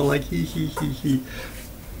around are all like, hee, hee, hee, hee.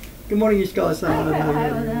 Good morning, Ishikawa-san.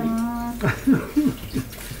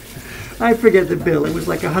 I forget the bill. It was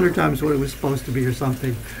like 100 times what it was supposed to be or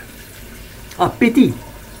something. Petit.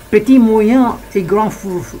 Petit, moyen et grand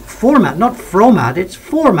format. Not fromat, it's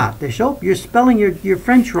format. You're spelling your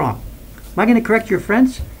French wrong. Am I going to correct your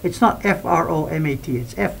French? It's not F-R-O-M-A-T.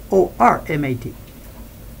 It's F-O-R-M-A-T.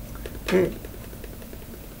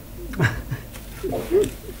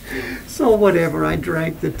 So whatever, I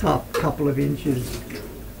drank the top couple of inches.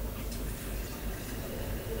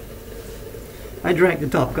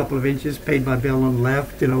 Paid my bill and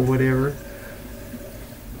left, whatever.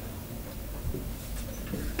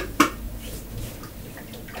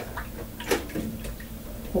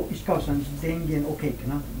 Oh, Ishikawa-san, 電源 OK か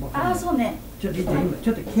な? あ、そうね。ちょっと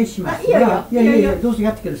消します。いいよいいよ。いやいや、どうぞ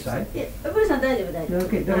やってください。ブルさん大丈夫大丈夫。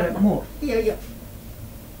OK、だからもう。いいよいいよ。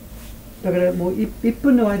だからもう1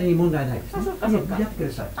分の間に問題ないですね。あ、そうかそうか。やってく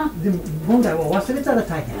ださい。でも問題を忘れたら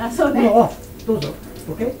大変。あ、そうね。どうぞ。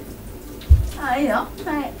OK？ あ、いいよ。は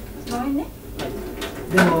い。ごめんね。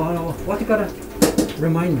でも終わってから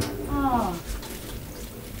remind me。ああ。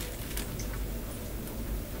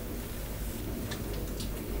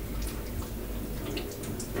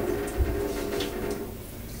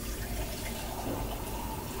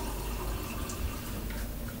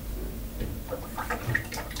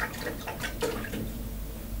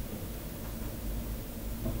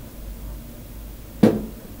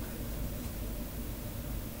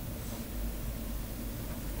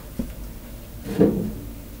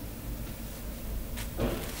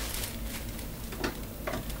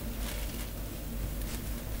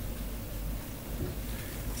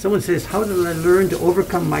Someone says, how did I learn to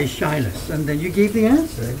overcome my shyness? And then you gave the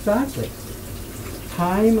answer, exactly.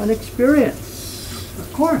 Time and experience.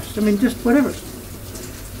 Of course, I mean, just whatever.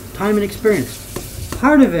 Time and experience.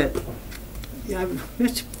 Part of it, yeah,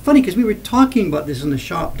 it's funny because we were talking about this in the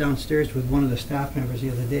shop downstairs with one of the staff members the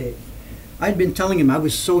other day. I'd been telling him I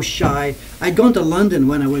was so shy. I'd gone to London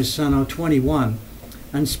when I was 21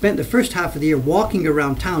 and spent the first half of the year walking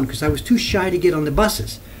around town because I was too shy to get on the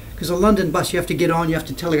buses. Because a London bus, you have to get on, you have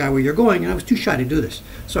to tell the guy where you're going, and I was too shy to do this.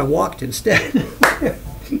 So I walked instead.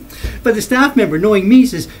 But the staff member, knowing me,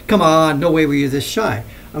 says, come on, no way were you this shy.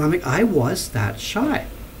 And I'm like, I was that shy.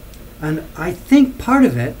 And I think part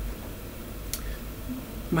of it,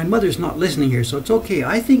 my mother's not listening here, so it's okay.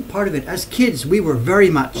 I think part of it, as kids, we were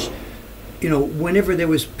very much, you know, whenever there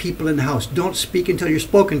was people in the house, don't speak until you're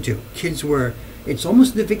spoken to. Kids were, it's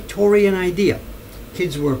almost the Victorian idea.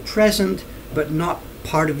 Kids were present, but not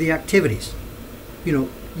part of the activities. You know,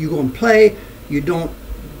 you go and play, you don't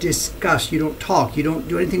discuss, you don't talk, you don't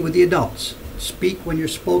do anything with the adults. Speak when you're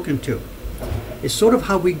spoken to. It's sort of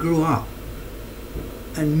how we grew up.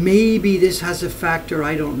 And maybe this has a factor,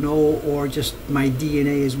 I don't know, or just my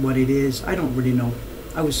DNA is what it is. I don't really know.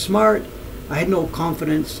 I was smart, I had no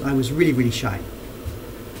confidence, I was really, really shy.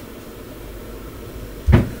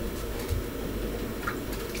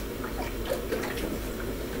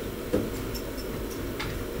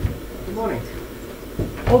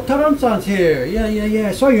 Oh, Taran-san's here. Yeah.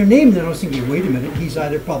 I saw your name then. I was thinking, wait a minute, he's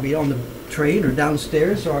either probably on the train or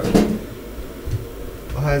downstairs or...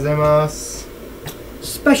 Ohayou gozaimasu.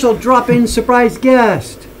 Special drop-in surprise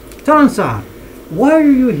guest. Taran-san, why are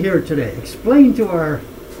you here today? Explain to our...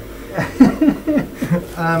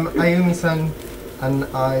 Ayumi-san and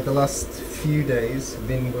I, the last few days, have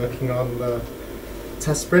been working on the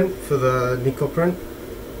test print for the Nikko print.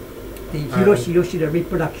 The Hiroshi Yoshida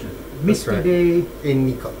reproduction. Misty right. Day. In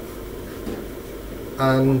Nikko.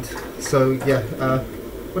 And so, yeah,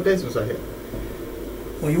 what days was I here?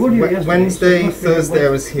 Well, you were here yesterday. Wednesday, so Thursday I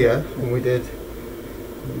was here, and we did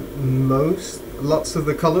lots of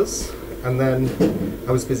the colours, and then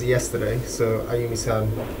I was busy yesterday, so Ayumi-san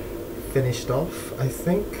finished off, I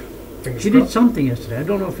think. She did something yesterday. I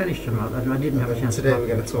don't know if finished or not. I didn't have a chance. Today we're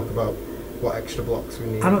going to talk about what extra blocks we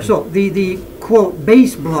need. I know, so the quote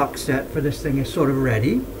base block set for this thing is sort of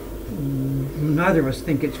ready. Neither of us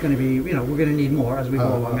think it's going to be, you know, we're going to need more as we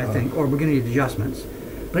go along, I think, or we're going to need adjustments.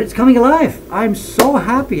 But it's coming alive. I'm so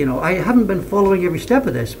happy, you know. I haven't been following every step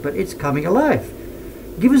of this, but it's coming alive.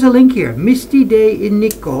 Give us a link here. Misty Day in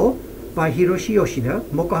Nikko by Hiroshi Yoshida.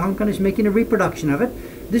 Mokuhankan is making a reproduction of it.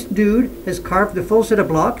 This dude has carved the full set of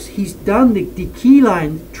blocks. He's done the key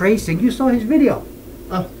line tracing. You saw his video.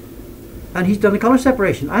 And he's done the color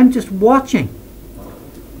separation. I'm just watching.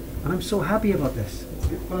 And I'm so happy about this. It's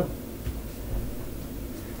good fun.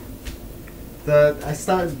 I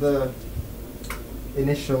started the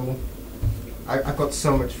initial... I've got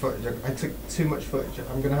so much footage. I took too much footage.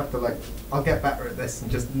 I'm going to have to, I'll get better at this and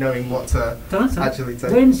just knowing what to actually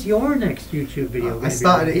take. When's your next YouTube video? I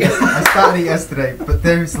started it yesterday, but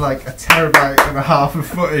there's like a terabyte and a half of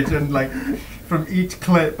footage, and from each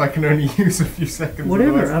clip I can only use a few seconds.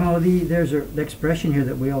 Whatever. I know there's the expression here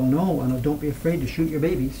that we all know, and don't be afraid to shoot your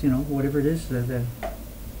babies, you know, whatever it is.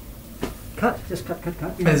 Just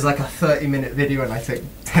cut. There's like a 30-minute video and I take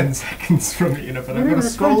 10 seconds from it, you know, but I'm going to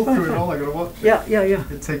scroll through it all, I'm going to watch it. Yeah.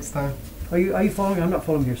 It takes time. Are you following? I'm not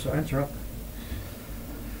following here, so answer up.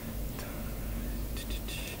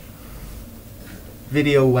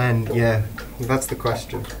 Video when? Yeah, that's the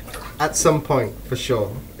question. At some point, for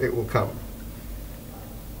sure, it will come.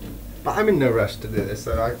 But I'm in no rush to do this,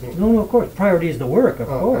 so I can... No, of course. Priority is the work, of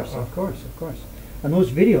course. And those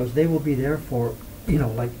videos, they will be there for, you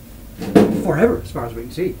know, forever, as far as we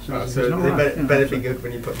can see. So they better be good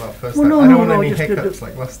when you put them up first. Well, I don't want any hiccups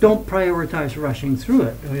like last time. Don't prioritize rushing through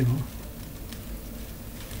it, you know.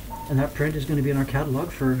 And that print is going to be in our catalog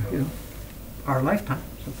for, you know, our lifetime.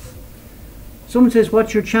 So. Someone says,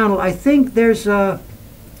 "What's your channel?" I think there's I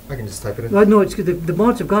can just type it in. No, it's the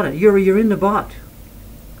bots have got it. You're in the bot.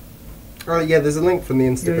 Oh yeah, there's a link from the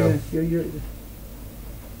Instagram. Yeah,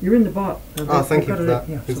 you're in the bot. Thank you for that.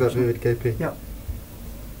 Yeah, Who's that, Vivid KP? Yeah.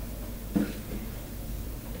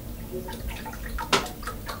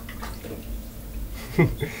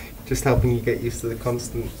 Just helping you get used to the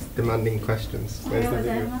constant demanding questions. Where's the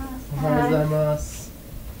video? Ohayou gozaimasu.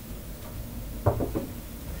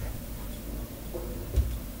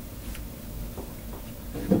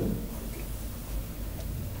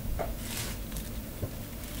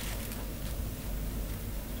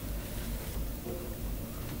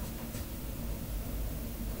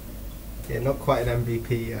 Yeah, not quite an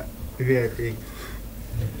MVP yet. VIP.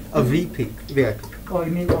 A VIP. Oh,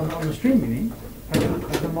 you mean on the stream, you mean?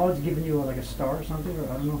 Have the mods given you like a star or something? Or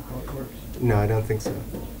I don't know how it works. No, I don't think so.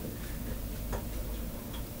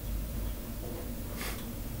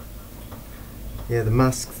 Yeah, the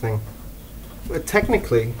mask thing. Well,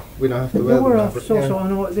 technically, we don't have to wear them. Now, So I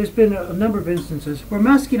know there's been a number of instances. We're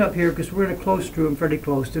masking up here because we're in a closed room, fairly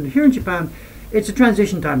closed. And here in Japan, it's a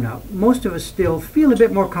transition time now. Most of us still feel a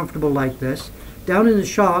bit more comfortable like this. Down in the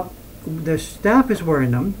shop, the staff is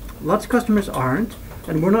wearing them. Lots of customers aren't,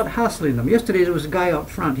 and we're not hassling them. Yesterday there was a guy up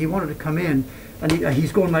front. He wanted to come in, and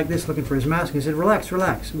he's going like this, looking for his mask. He said, "Relax,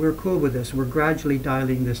 relax. We're cool with this. We're gradually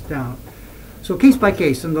dialing this down." So case by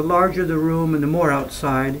case, and the larger the room and the more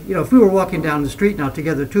outside, you know, if we were walking down the street now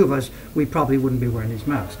together, two of us, we probably wouldn't be wearing these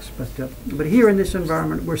masks. But here in this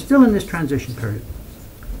environment, we're still in this transition period.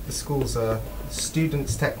 The schools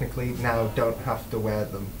students technically now don't have to wear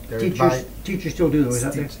them. Teachers still do though, is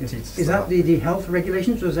that, is that the health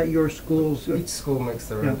regulations, or is that your school's? Each school makes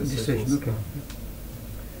their own decisions. Okay.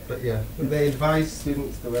 But yeah, they advise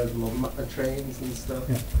students to wear them on trains and stuff.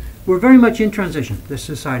 Yeah. We're very much in transition, this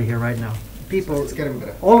society here right now. People, it's getting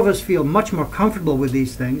better. All of us feel much more comfortable with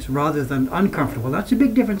these things rather than uncomfortable. That's a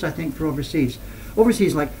big difference, I think, for overseas.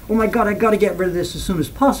 Overseas, like, oh my God, I got to get rid of this as soon as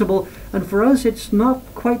possible. And for us, it's not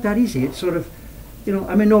quite that easy. It's sort of, you know,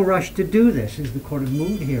 I'm in no rush to do this, is the kind of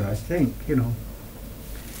mood here, I think, you know.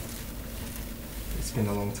 It's been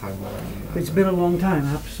a long time. It's been a long time,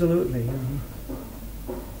 absolutely. You know.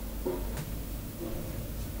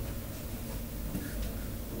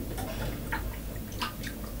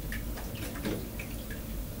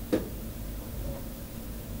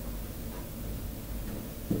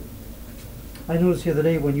 I noticed the other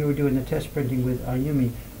day when you were doing the test printing with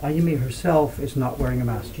Ayumi herself is not wearing a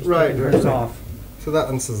mask. She's taking hers off. So that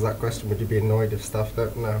answers that question. Would you be annoyed if staff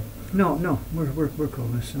don't know? No, we're cool.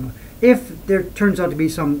 If there turns out to be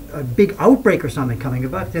a big outbreak or something coming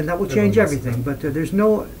about, then that will change everything. But there's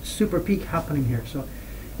no super peak happening here. So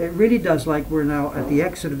it really does like we're now at the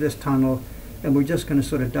exit of this tunnel, and we're just going to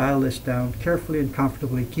sort of dial this down carefully and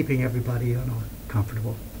comfortably, keeping everybody, you know,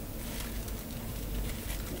 comfortable.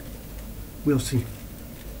 We'll see.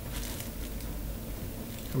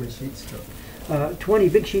 How many sheets? 20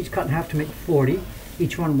 big sheets cut in half to make 40.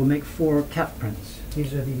 Each one will make 4 cat prints.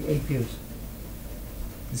 These are the 8 views.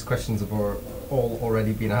 These questions have all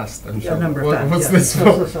already been asked. I'm sure. A number of times. What's this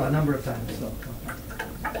for? So a number of times. So.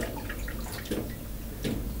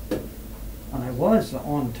 And I was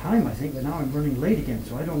on time, I think, but now I'm running late again,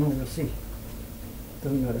 so I don't know. We'll see.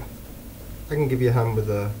 Doesn't matter. I can give you a hand with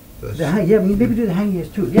the yeah, maybe do the hanging as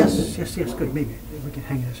too. Yes, good. Maybe we can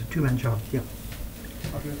hang it as a 2-man job. Yeah.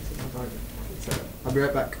 I'll be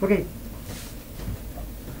right back. Okay.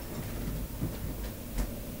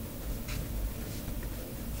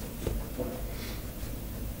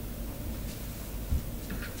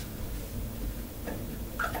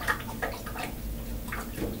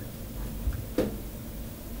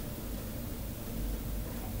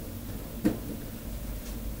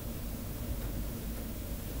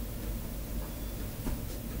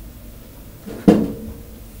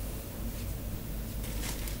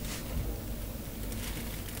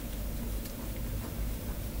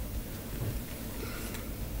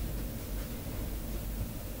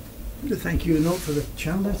 Thank you note for the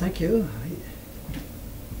channel there. Thank you.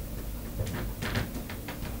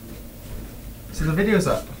 So the video's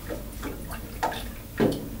up.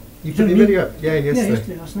 You put the video up? Yeah,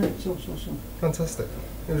 yesterday, last night. So. Fantastic.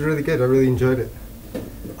 It was really good. I really enjoyed it.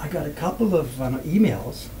 I got a couple of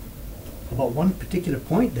emails about one particular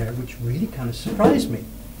point there, which really kind of surprised me.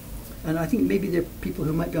 And I think maybe there are people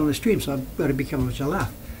who might be on the stream, so I better be careful which I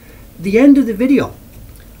laugh. The end of the video,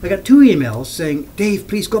 I got 2 emails saying, "Dave,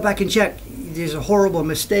 please go back and check. There's a horrible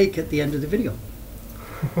mistake at the end of the video."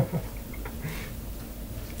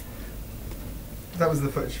 That was the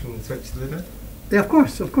footage from the Twitch video? Yeah, of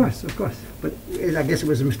course. But I guess it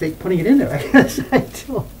was a mistake putting it in there, I guess.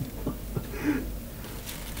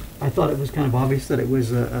 I thought it was kind of obvious that it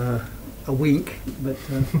was a wink, but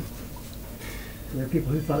there are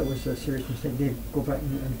people who thought it was a serious mistake. Dave, go back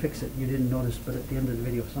and fix it. You didn't notice, but at the end of the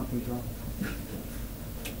video, something's wrong.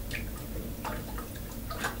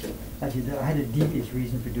 Actually, I had a devious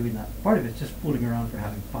reason for doing that. Part of it's just fooling around for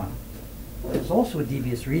having fun. But there's also a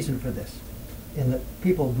devious reason for this, in that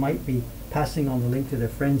people might be passing on the link to their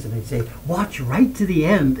friends and they'd say, "Watch right to the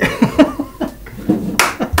end."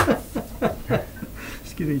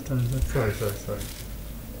 Just give me time. Sorry.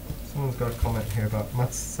 Someone's got a comment here about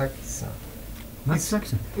Matt Saxon. Matt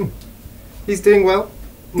Saxon? He's doing well.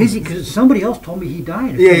 Is he? Because somebody else told me he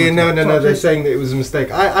died. Yeah, no. They're saying that it was a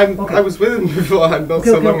mistake. I was with him beforehand, not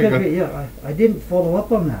so long ago. Okay, yeah, I didn't follow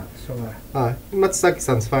up on that. So.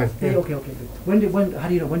 Matsuzaki-san's fine. Yeah. Okay, good. How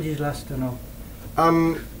do you know? When did you last know?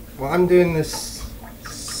 Well, I'm doing this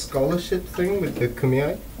scholarship thing with the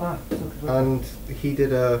Kumiai, and he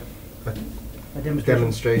did a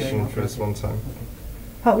demonstration for us one time. Okay.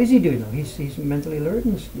 How is he doing though? He's mentally alert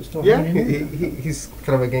and still hanging in? He's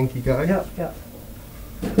kind of a Genki guy. Yeah.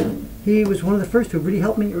 He was one of the first who really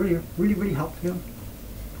helped me earlier. Really helped, yeah.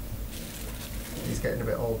 He's getting a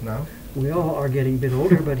bit old now. We all are getting a bit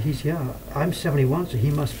older, but I'm 71, so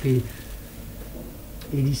he must be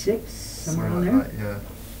 86, somewhere around there. Like that, yeah.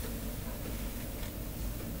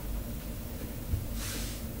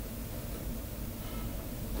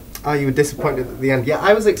 Oh, you were disappointed at the end. Yeah,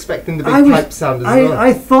 I was expecting the big pipe sound as well.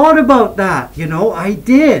 I thought about that, I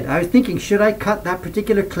did. I was thinking, should I cut that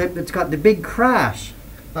particular clip that's got the big crash?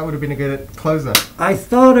 That would have been a good closer. I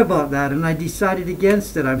thought about that and I decided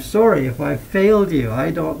against it. I'm sorry if I failed you. I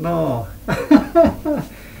don't know.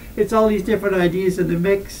 It's all these different ideas in the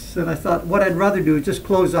mix, and I thought what I'd rather do is just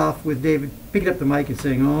close off with David picking up the mic and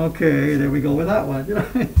saying, okay, there we go with that one.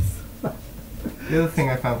 The other thing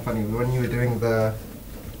I found funny, when you were doing the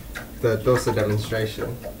dosa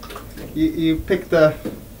demonstration, you picked a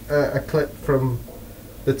clip from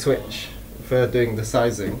the Twitch for doing the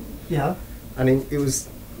sizing. Yeah. And it was...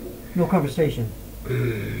 No conversation.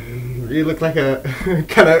 You look like a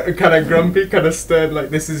kind of grumpy, kind of stern,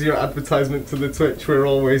 like this is your advertisement to the Twitch. We're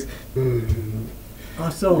always...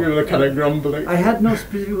 So you were kind of grumbling. I had no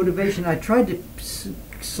specific motivation. I tried to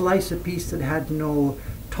slice a piece that had no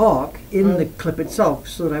talk in the clip itself,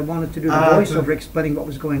 so that I wanted to do the voiceover explaining what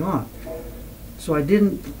was going on. So I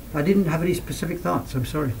didn't have any specific thoughts. I'm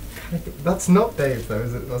sorry. That's not Dave, though,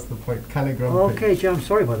 is it? That's the point. Kind of grumpy. Okay, John. I'm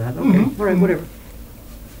sorry about that. Okay, all right, whatever.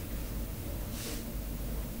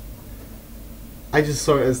 I just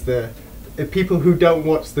saw it as the people who don't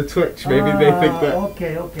watch the Twitch. Maybe they think that.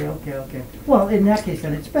 Okay. Well, in that case,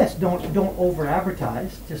 then it's best don't over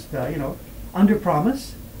advertise. Just under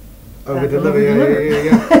promise. Over deliver.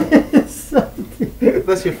 Yeah.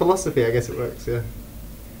 That's your philosophy. I guess it works. Yeah.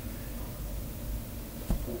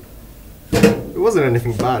 It wasn't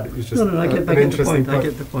anything bad. It was just I get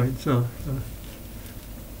the point. So,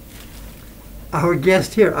 our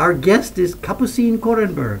guest is Capucine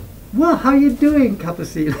Korenberg. Well, how you doing,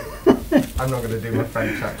 Capucine? I'm not going to do my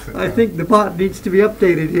French accent. I think the bot needs to be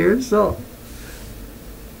updated here. So,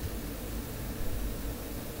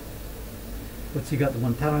 what's he got? The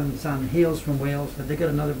one Taran-san hails from Wales. Have they got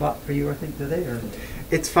another bot for you? I think today, or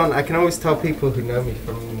it's fun. I can always tell people who know me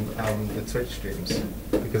from the Twitch streams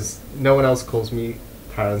because no one else calls me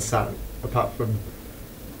Taran-san apart from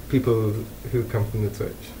people who come from the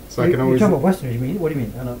Twitch. So I can always. You're talking about Westerners, you mean? What do you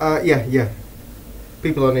mean? Yeah.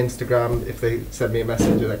 People on Instagram, if they send me a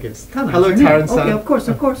message, like it's Taran, hello Taran-san. Okay, of course.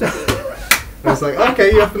 I was like,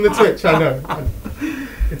 okay, you're from the Twitch. I know.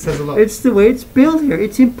 It says a lot. It's the way it's built here.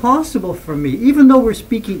 It's impossible for me, even though we're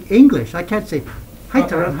speaking English. I can't say, "Hi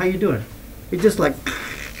Taran, how you doing?" It's just like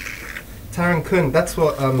Taran-kun. That's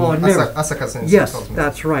what Asaka-sensei yes, calls me.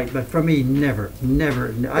 that's right. But for me, never.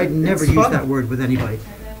 I'd never use that word with anybody.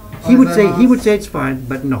 He would say it's fine,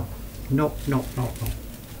 but no.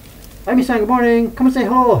 Let me say good morning. Come and say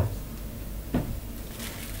hello.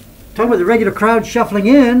 Talking about the regular crowd shuffling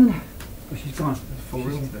in. Oh, she's gone. Full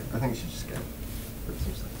room today. I think she just get put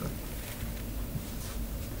some stuff there.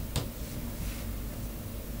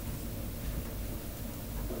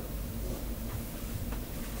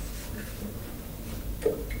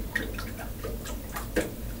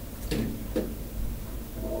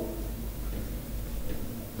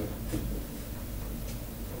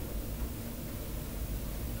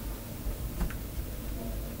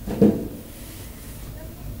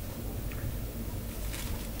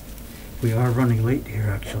 We are running late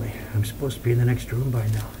here, actually. I'm supposed to be in the next room by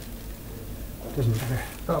now. Doesn't matter.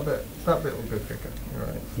 That bit will go quicker. You're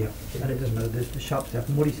right. Yeah, and it doesn't matter. There's the shop staff.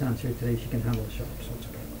 Mori-san's here today. She can handle the shop, so it's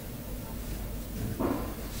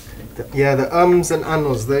okay. Yeah, the and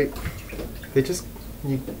anos, they just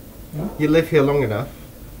you live here long enough,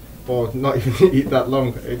 or not even eat that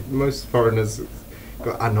long. Most foreigners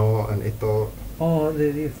got ano and ito. Oh,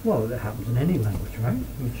 well, that happens in any language, right?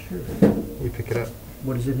 I'm sure. You pick it up.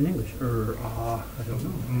 What is it in English? I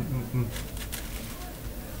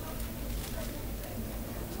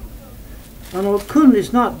don't know. Kun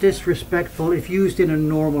is not disrespectful if used in a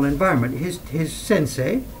normal environment. His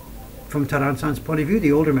sensei, from Taran-san's point of view,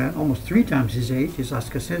 the older man, almost 3 times his age, is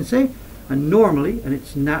Asuka sensei, and normally, and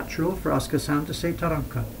it's natural for Asuka-san to say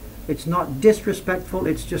Taran-kun. It's not disrespectful,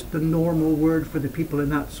 it's just the normal word for the people in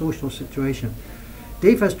that social situation.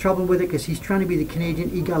 Dave has trouble with it because he's trying to be the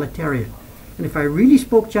Canadian egalitarian. And if I really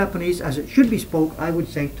spoke Japanese as it should be spoke, I would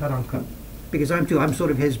say Tarankan. Because I'm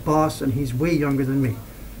sort of his boss and he's way younger than me.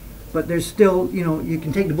 But there's still, you know, you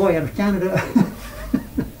can take the boy out of Canada.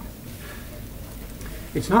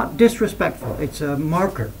 It's not disrespectful, it's a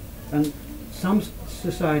marker. And some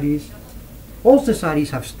societies, all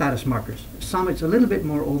societies have status markers. Some it's a little bit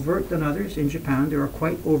more overt than others. In Japan there are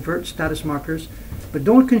quite overt status markers, but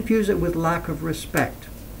don't confuse it with lack of respect.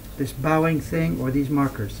 This bowing thing or these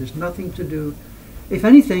markers. There's nothing to do, if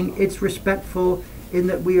anything, it's respectful in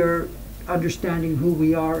that we are understanding who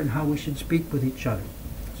we are and how we should speak with each other.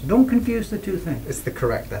 So don't confuse the two things. It's the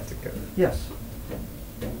correct etiquette. Yes.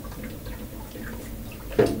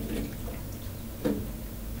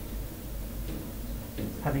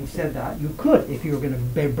 Having said that, you could, if you were going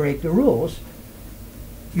to break the rules,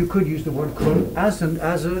 you could use the word kun as an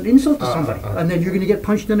insult to somebody, and then you're going to get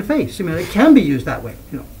punched in the face. I mean, it can be used that way.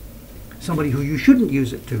 You know, somebody who you shouldn't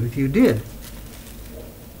use it to if you did.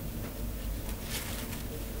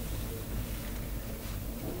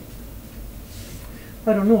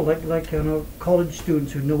 I don't know, like you know, college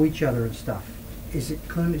students who know each other and stuff. Is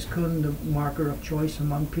kun the marker of choice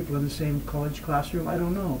among people in the same college classroom? I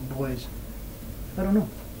don't know, boys. I don't know.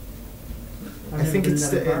 I think it's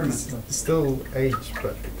still age,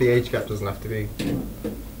 but the age gap doesn't have to be.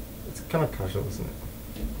 It's kind of casual, isn't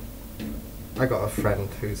it? I got a friend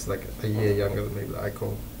who's like a year younger than me that I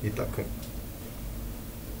call Itakun.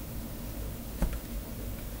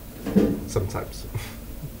 Sometimes.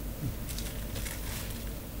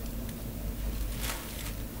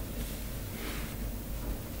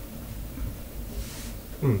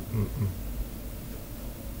 Mm.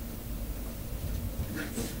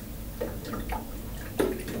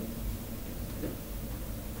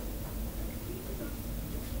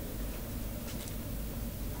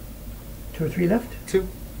 2 or 3 left? 2.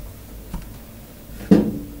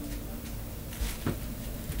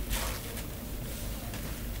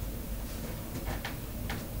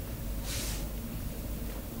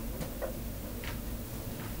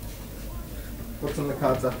 What's on the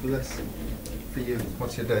cards after this? For you,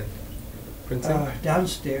 what's your day? Printing?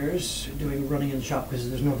 Downstairs, running in the shop because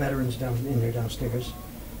there's no veterans down in there downstairs.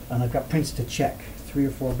 And I've got prints to check, 3 or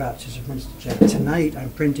 4 batches of prints to check. Tonight I'm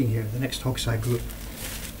printing here, the next Hokusai group.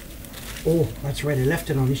 Oh, that's right, I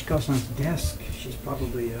left it on Ishikawa-san's desk. She's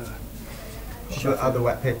probably the other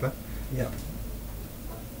wet paper? Yeah.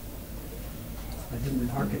 I didn't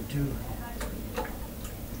mark it too.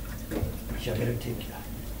 Actually, I better take you.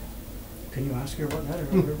 Can you ask her about that?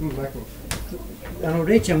 I know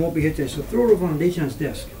Rei-chan won't be here today, so throw it over on Rei-chan's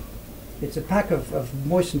desk. It's a pack of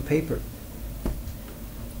moistened paper.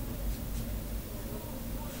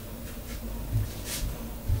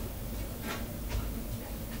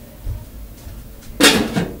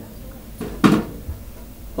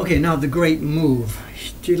 Okay, now the great move.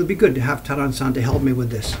 It'll be good to have Taran-san to help me with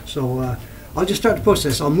this. So I'll just start the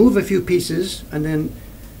process. I'll move a few pieces, and then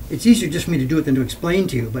it's easier just for me to do it than to explain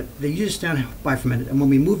to you, but you just stand by for a minute, and when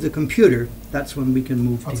we move the computer, that's when we can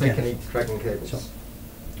move I'll together. take any dragon cables. So,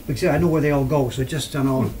 because I know where they all go, so just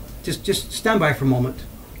just stand by for a moment.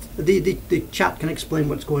 The chat can explain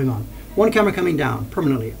what's going on. One camera coming down,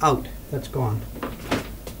 permanently, out, that's gone.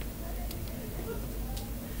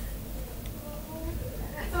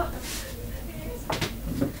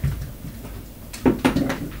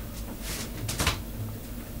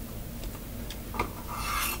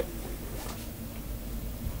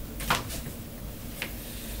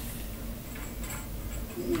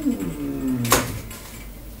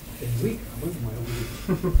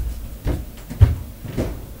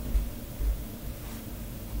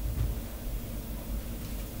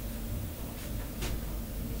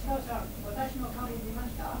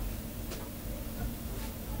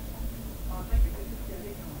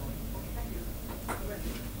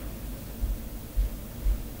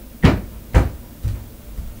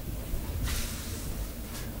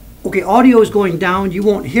 Okay, audio is going down. You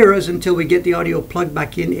won't hear us until we get the audio plugged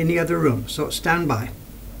back in the other room. So stand by.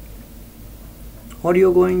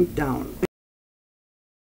 Audio going down.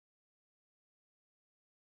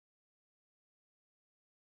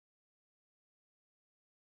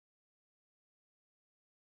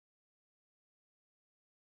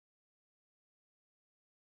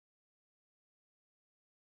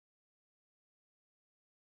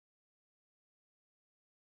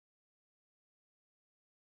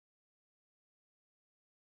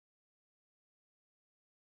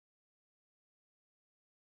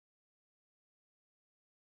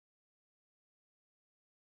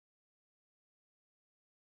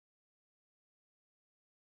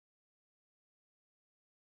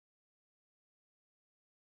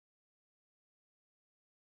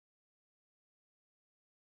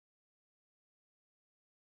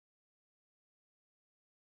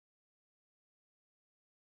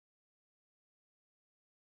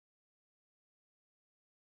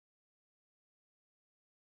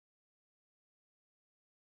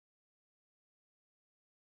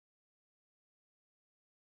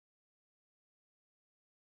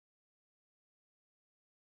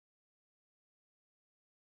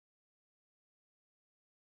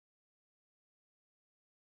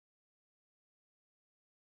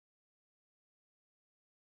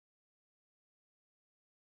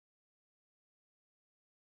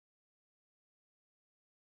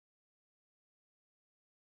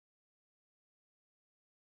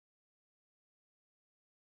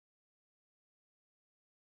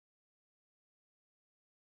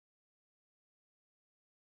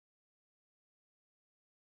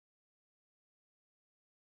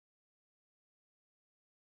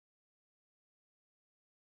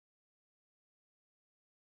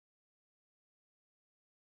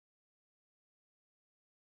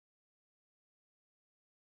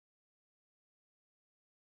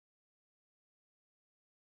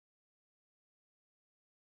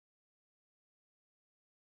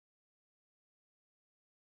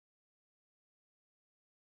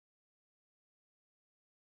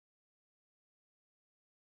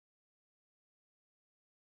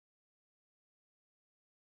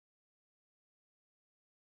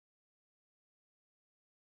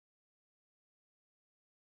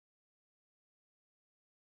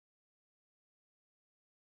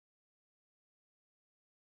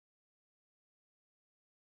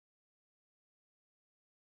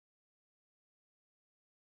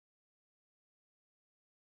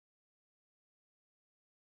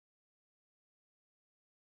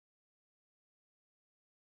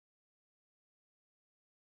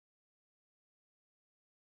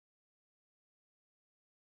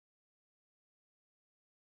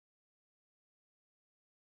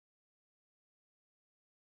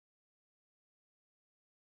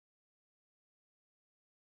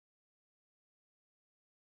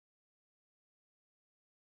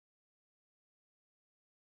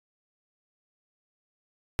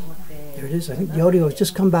 it is. I think the audio has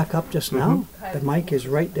just come back up just now. The mic is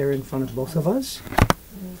right there in front of both of us.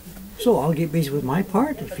 So I'll get busy with my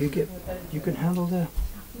part. If you can handle the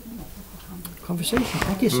conversation.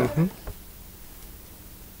 Thank you, sir.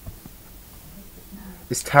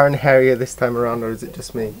 Is Taryn hairier this time around, or is it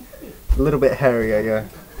just me? A little bit hairier, yeah.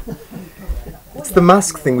 It's the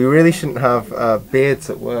mask thing. We really shouldn't have beards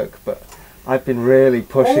at work, but I've been really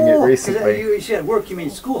pushing it recently. You said work, you mean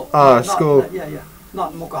school? School. Yeah.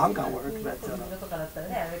 Not Mokuhankan work, but...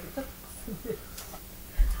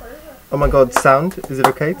 Oh my god, sound. Is it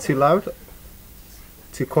okay? Too loud?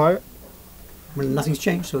 Too quiet? Well, nothing's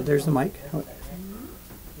changed, so there's the mic.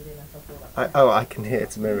 I can hear.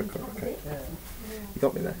 It's a miracle. Okay. You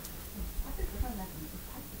got me there.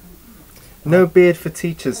 No beard for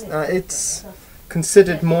teachers. It's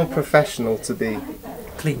considered more professional to be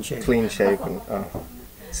clean shaven. Clean shaven. Oh.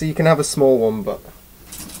 So you can have a small one, but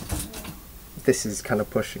this is kind of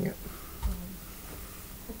pushing it.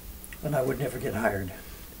 And I would never get hired.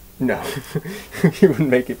 No, you wouldn't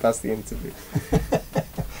make it past the interview.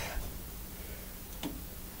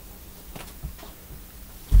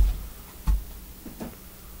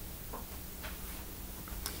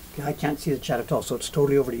 Okay, I can't see the chat at all, so it's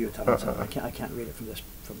totally over to you, Tom. I can't read it from this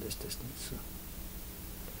distance. So.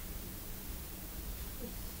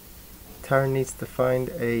 Taryn needs to find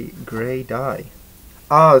a grey dye.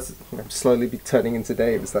 I'm slowly be turning into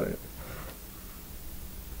Dave. Is that it?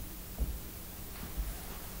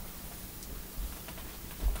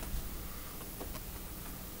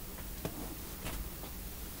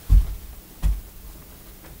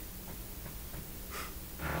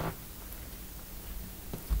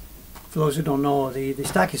 For those who don't know, the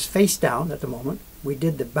stack is face down at the moment. We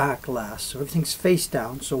did the back last, so everything's face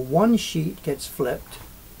down. So one sheet gets flipped.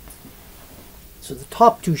 So the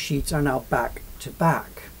top two sheets are now back to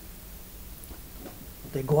back.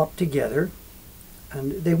 They go up together,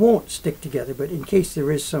 and they won't stick together, but in case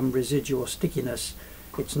there is some residual stickiness,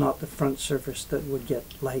 it's not the front surface that would get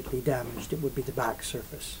lightly damaged, it would be the back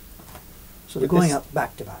surface. So they're going up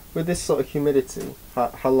back to back. With this sort of humidity,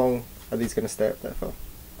 how long are these going to stay up there for?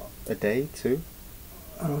 A day, two?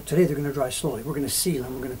 I don't know, today they're going to dry slowly. We're going to seal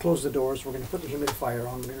them, we're going to close the doors, we're going to put the humidifier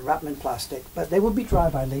on, we're going to wrap them in plastic, but they will be dry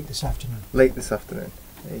by late this afternoon. Late this afternoon,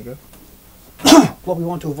 there you go. What we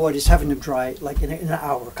want to avoid is having them dry like in an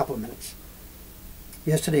hour, a couple of minutes.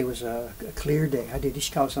 Yesterday was a clear day. I did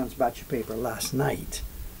Ishikawa-san's batch of paper last night,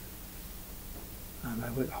 and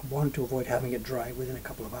I wanted to avoid having it dry within a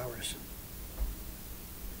couple of hours.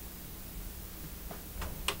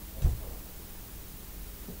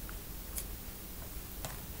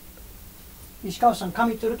 Ishikawa-san,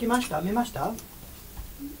 kami turukimashita? Mimashita?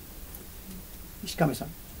 Ishikawa-san.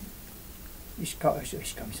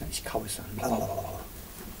 Ishikawa-san. Blah, blah, blah, blah.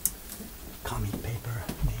 Kami paper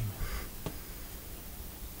name.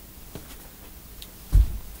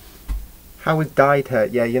 How with dyed hair?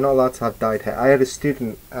 Yeah, you're not allowed to have dyed hair. I had a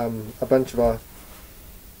student, a bunch of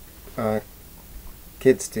our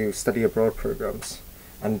kids do study abroad programs,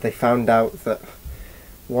 and they found out that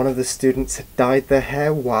one of the students had dyed their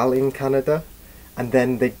hair while in Canada, and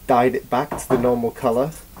then they dyed it back to the normal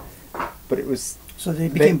colour, but it was... So they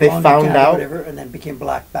became they blonde found in Canada out, or whatever, and then became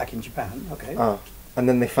black back in Japan. Okay. And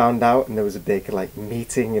then they found out, and there was a big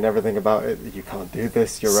meeting and everything about it. You can't do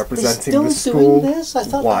this. You're representing the school. Still doing this? I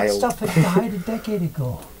thought Wild. that stuff had died a decade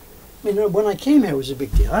ago. I mean, when I came here, it was a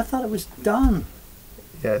big deal. I thought it was done.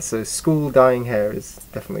 Yeah, so school dyeing hair is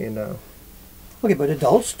definitely a no. Okay, but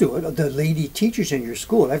adults do it. The lady teachers in your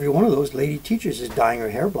school, every one of those lady teachers is dyeing her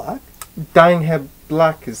hair black. Dyeing hair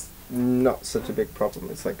black is not such a big problem.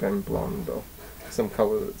 It's like going blonde or some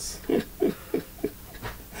colour that's...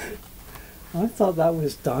 I thought that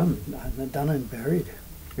was done and buried.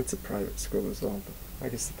 It's a private school as well, but I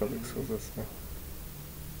guess the public schools are so.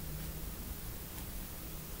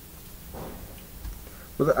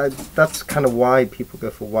 Well, that's kind of why people go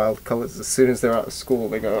for wild colours. As soon as they're out of school,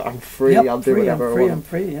 they go, I'm free, Yep, I'll do whatever I want. I'm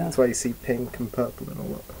free, yeah. That's why you see pink and purple and all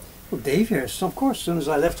that. Well, Dave here, so of course, as soon as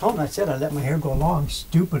I left home, I said I let my hair go long,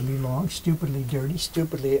 stupidly dirty,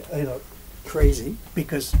 stupidly, crazy,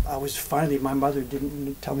 because I was finally, my mother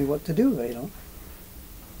didn't tell me what to do,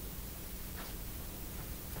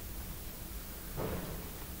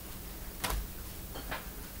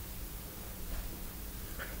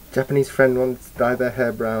 Japanese friend wanted to dye their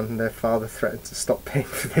hair brown and their father threatened to stop paying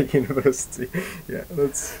for their university. Yeah,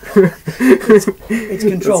 that's... it's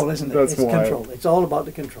control, isn't it? That's it's wild. Control. It's all about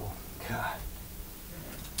the control. God.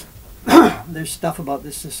 There's stuff about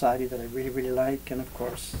this society that I really, really like, and of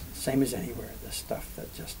course, same as anywhere, there's stuff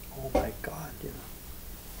that just, oh my God,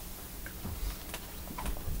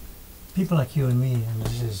 People like you and me, and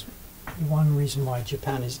this is one reason why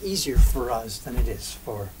Japan is easier for us than it is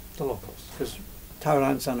for the locals. Because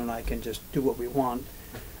Taro-san and I can just do what we want,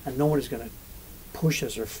 and no one is going to push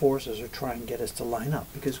us or force us or try and get us to line up,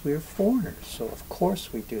 because we're foreigners. So of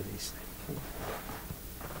course we do these things.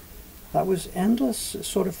 That was endless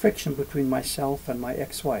sort of friction between myself and my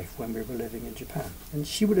ex-wife when we were living in Japan. And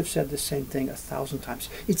she would have said the same thing 1,000 times.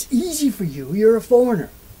 It's easy for you, you're a foreigner.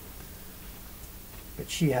 But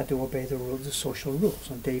she had to obey the rules, the social rules.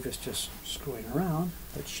 And Dave is just screwing around,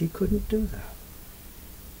 but she couldn't do that.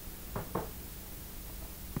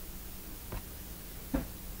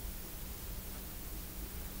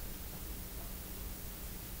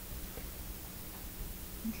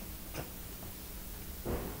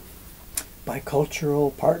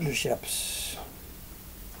 Bicultural partnerships.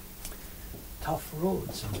 Tough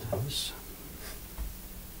road sometimes.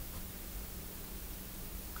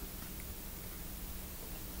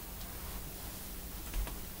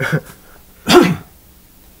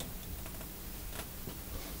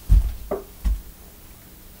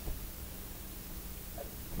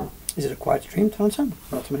 Is it a quiet stream, Tan-san?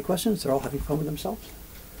 Not too many questions? They're all having fun with themselves?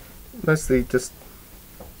 Mostly just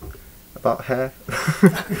about hair.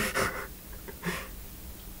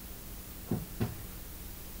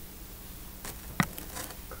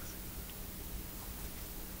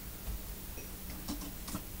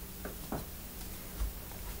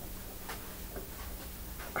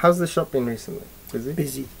 How's the shop been recently? Busy?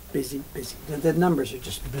 Busy, busy, busy. The numbers are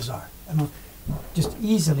just bizarre. I mean, just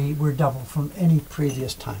easily we're double from any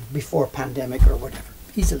previous time, before pandemic or whatever.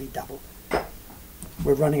 Easily double.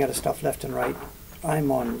 We're running out of stuff left and right. I'm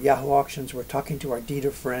on Yahoo Auctions. We're talking to our dealer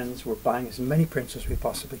friends. We're buying as many prints as we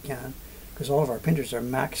possibly can, because all of our printers are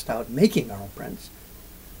maxed out making our own prints.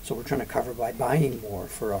 So we're trying to cover by buying more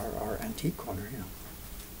for our antique corner, you know.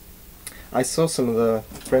 I saw some of the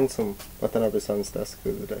prints on Watanabe-san's desk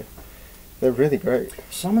the other day. They're really great.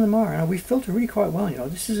 Some of them are. And we filter really quite well, you know.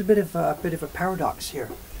 This is a bit of a paradox here.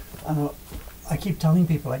 I keep telling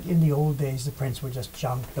people, like, in the old days, the prints were just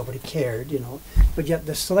junk. Nobody cared, you know. But yet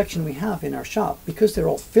the selection we have in our shop, because they're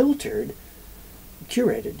all filtered,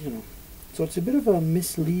 curated, you know. So it's a bit of a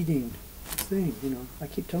misleading thing, you know. I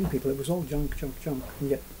keep telling people it was all junk, junk, junk. And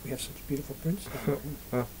yet we have such beautiful prints down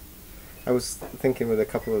there. I was thinking with a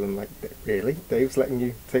couple of them, like, really? Dave's letting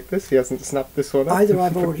you take this? He hasn't snapped this one up? Either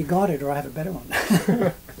I've already got it or I have a better one.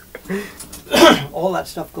 All that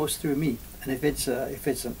stuff goes through me. And if it's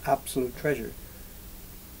an absolute treasure.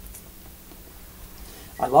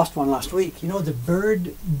 I lost one last week. You know, the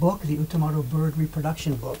bird book, the Utamoto bird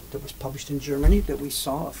reproduction book that was published in Germany that we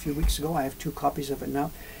saw a few weeks ago. I have 2 copies of it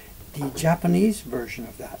now. The Japanese version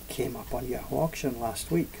of that came up on Yahoo Auction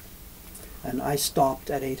last week. And I stopped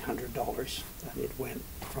at $800 and it went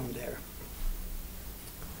from there.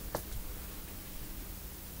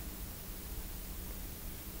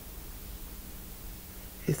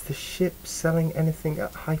 Is the ship selling anything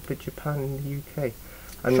at Hyper Japan in the UK?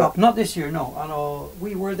 Shop, not this year, no. I know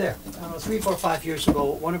we were there. 3, 4, 5 years ago,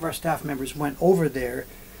 one of our staff members went over there.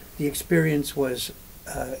 The experience was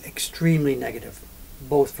extremely negative,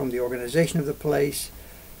 both from the organization of the place,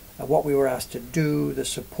 what we were asked to do, the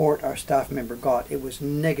support our staff member got. It was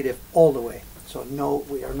negative all the way. So no,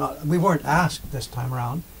 we are not. We weren't asked this time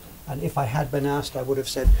around. And if I had been asked, I would have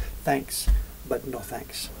said thanks, but no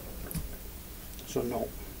thanks. So no.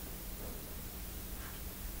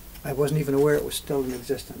 I wasn't even aware it was still in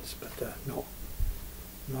existence, but no,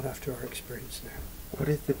 not after our experience there. What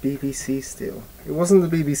did the BBC steal? It wasn't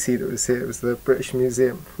the BBC that was here, it was the British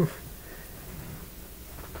Museum.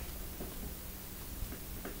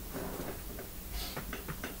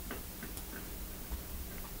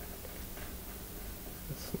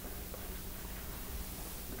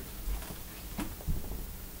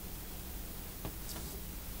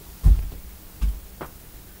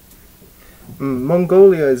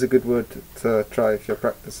 Mongolia is a good word to try if you're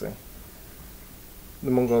practicing.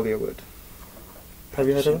 The Mongolia word. Have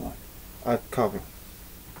you heard of it? Carving.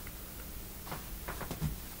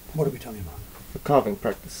 What are we talking about? The carving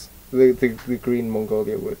practice. The green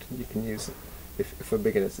Mongolia wood. You can use it if for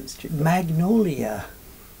beginners. It's cheap. Magnolia.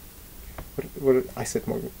 What I said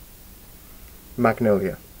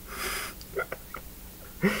Magnolia.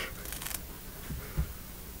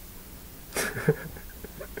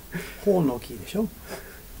 Honoki desho.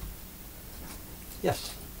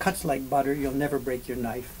 Yes. Cuts like butter. You'll never break your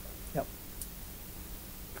knife. Yep.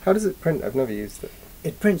 How does it print? I've never used it.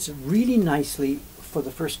 It prints really nicely for the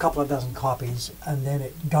first couple of dozen copies, and then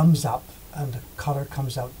it gums up, and the color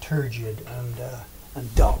comes out turgid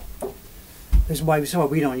and dull. This is why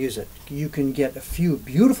we don't use it. You can get a few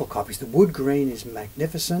beautiful copies. The wood grain is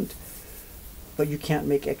magnificent. but you can't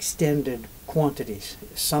make extended quantities.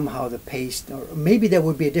 Somehow the paste, or maybe there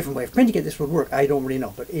would be a different way of printing it, this would work. I don't really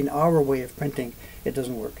know, but in our way of printing, it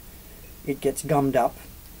doesn't work. It gets gummed up,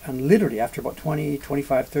 and literally after about 20,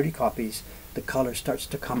 25, 30 copies, the color starts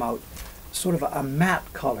to come out, sort of a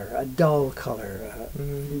matte color, a dull color.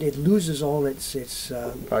 It loses all its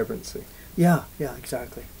vibrancy. Yeah,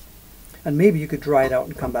 exactly. And maybe you could dry it out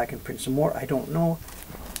and come back and print some more. I don't know.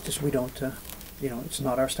 Just we don't, it's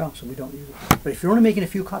not our style, so we don't use it. But if you're only making a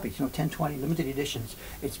few copies, 10, 20, limited editions,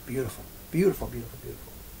 it's beautiful. Beautiful, beautiful,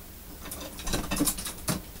 beautiful.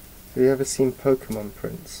 Have you ever seen Pokemon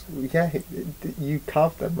prints? Yeah, you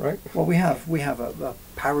carved them, right? Well, we have a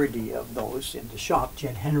parody of those in the shop,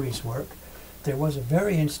 Jed Henry's work. There was a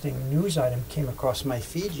very interesting news item came across my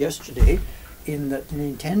feed yesterday in that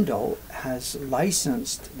Nintendo has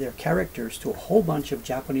licensed their characters to a whole bunch of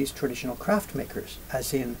Japanese traditional craft makers,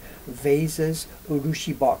 as in vases,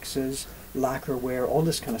 urushi boxes, lacquerware, all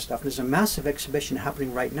this kind of stuff. There's a massive exhibition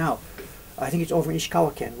happening right now. I think it's over in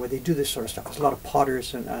Ishikawa-ken where they do this sort of stuff. There's a lot of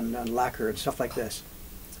potters and lacquer and stuff like this.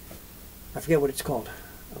 I forget what it's called,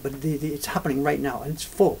 but it's happening right now, and it's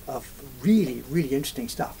full of really, really interesting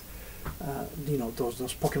stuff.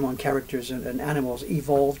 Those Pokemon characters and animals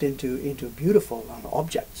evolved into beautiful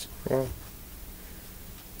objects. Yeah.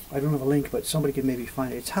 I don't have a link, but somebody could maybe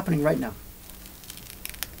find it. It's happening right now.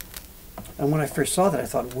 And when I first saw that, I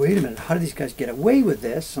thought, wait a minute, how do these guys get away with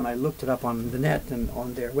this? And I looked it up on the net, and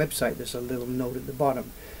on their website there's a little note at the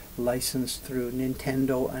bottom, licensed through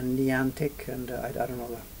Nintendo and Niantic, and I don't know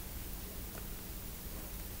that.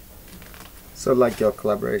 So like your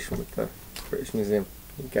collaboration with the British Museum,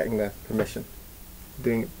 getting their permission,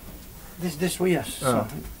 doing it. This way, yes. So.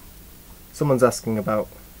 Someone's asking about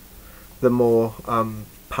the more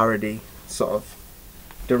parody, sort of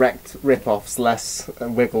direct rip-offs, less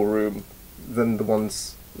wiggle room than the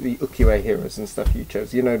ones, the ukiyo heroes and stuff you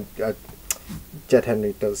chose. Jed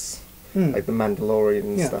Henry does like the Mandalorian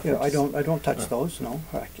and stuff. Yeah, I don't touch those. No,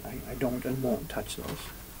 I don't and won't touch those.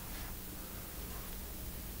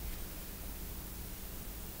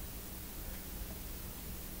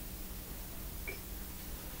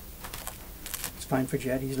 Fine for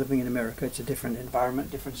Jed. He's living in America. It's a different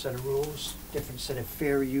environment, different set of rules, different set of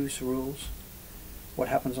fair use rules. What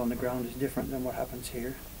happens on the ground is different than what happens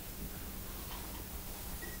here.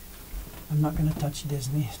 I'm not going to touch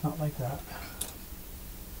Disney. It's not like that.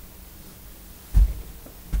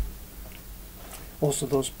 Also,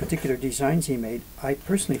 those particular designs he made, I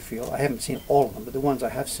personally feel, I haven't seen all of them, but the ones I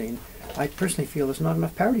have seen, I personally feel there's not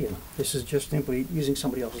enough parody in them. This is just simply using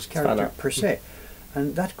somebody else's character per se.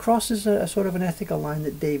 And that crosses a sort of an ethical line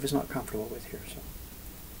that Dave is not comfortable with here. So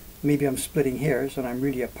maybe I'm splitting hairs and I'm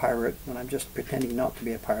really a pirate and I'm just pretending not to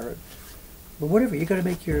be a pirate. But whatever, you got to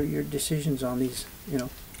make your decisions on these, You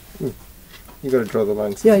got to draw the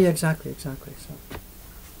lines. Yeah, exactly. So.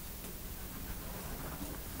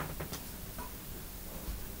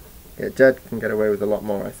 Yeah, Jed can get away with a lot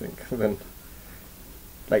more, I think, than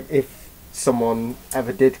like if someone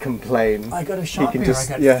ever did complain. I got a shop here. I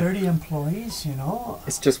got 30 employees.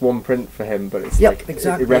 It's just one print for him, but it's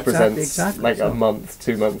exactly, it represents exactly. like a month,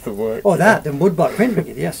 2 months of work. Oh, the Woodbot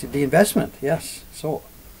printmaking. Yes, the investment. Yes, so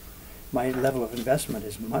my level of investment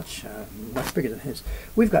is much bigger than his.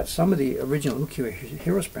 We've got some of the original ukiyo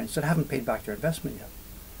heroes prints that haven't paid back their investment yet.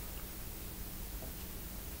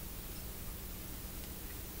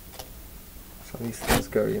 That's how these things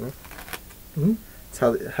go, Mm-hmm. It's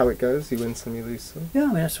how it goes. You win some, you lose some. Yeah, I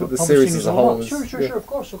mean that's what the publishing series is as a all whole about. is, Sure, of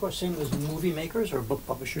course. Same as movie makers or book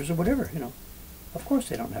publishers or whatever. Of course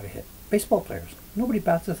they don't have a hit. Baseball players, nobody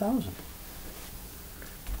bats 1,000.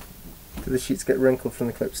 Do the sheets get wrinkled from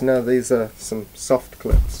the clips? No, these are some soft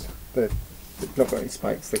clips. They've not got any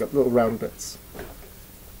spikes. They've got little round bits.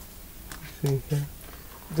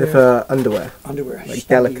 They're for underwear. Underwear, like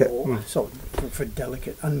delicate. So for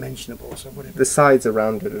delicate, unmentionables or whatever. The sides are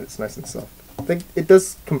rounded and it's nice and soft. It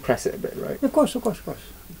does compress it a bit, right? Of course.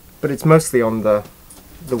 But it's mostly on the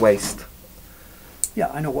waist.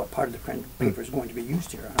 Yeah, I know what part of the print paper is going to be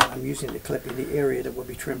used here. I'm using the clip in the area that will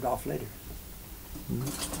be trimmed off later.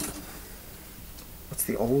 What's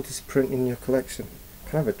the oldest print in your collection?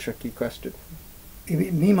 Kind of a tricky question.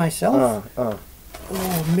 Me, myself? Oh,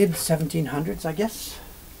 mid-1700s, I guess.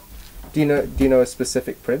 Do you know a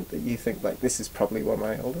specific print that you think like this is probably one of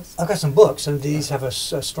my oldest? I've got some books, and these have a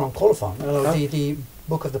strong colophon. The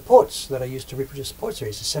book of the Ports that I used to reproduce the Port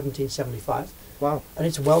series is 1775. Wow! And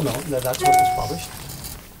it's well known that that's what was published.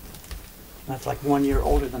 That's like 1 year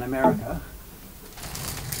older than America.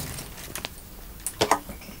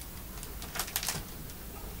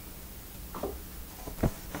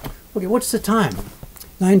 Okay, what's the time?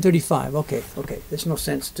 9:35. Okay, okay. There's no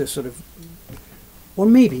sense to sort of. Or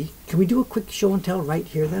maybe can we do a quick show and tell right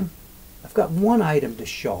here then? I've got one item to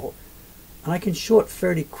show, and I can show it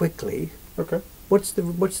fairly quickly. Okay. What's the I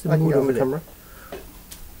can mood get on over the there? camera.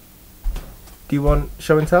 Do you want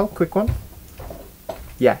show and tell? Quick one?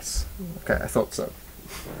 Yes. Okay, I thought so.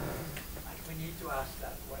 We need to ask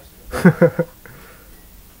that question.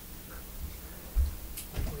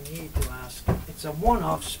 We need to ask. It's a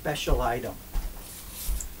one-off special item.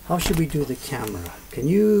 How should we do the camera? Can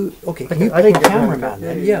you? Okay, can you I play can get behind cameraman it.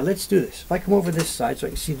 then? Yeah, Yeah, yeah. let's do this. If I come over this side so I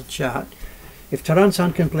can see the chat. If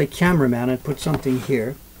Taran-san can play cameraman and put something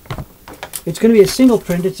here. It's going to be a single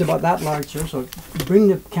print. It's about that large, sir. So bring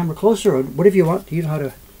the camera closer, or whatever you want. You know how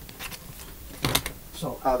to.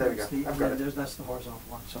 So. Oh, there we go. that's I've got it. That's the horizontal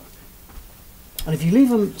one. So. And if you leave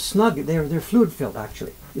them snug, they're fluid filled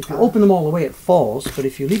actually. If you open them all the way, it falls. But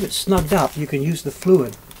if you leave it snugged up, you can use the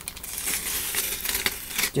fluid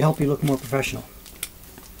to help you look more professional.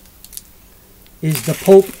 Is the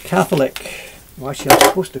Pope Catholic? Well, actually, I'm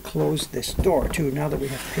supposed to close this door too. Now that we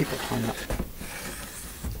have paper hung up.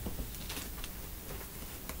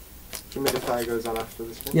 Humidifier goes on after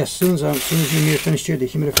this one. Yes, as soon as you're finished here, the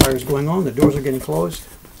humidifier is going on. The doors are getting closed.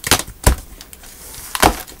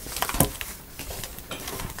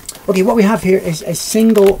 Okay, what we have here is a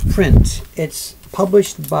single print. It's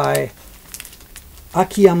published by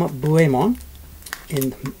Akiyama Buemon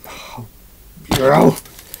in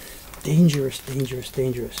dangerous, dangerous,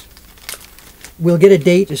 dangerous. We'll get a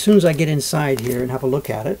date as soon as I get inside here and have a look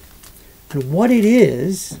at it. And what it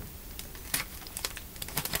is,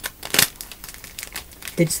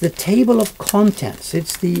 it's the table of contents.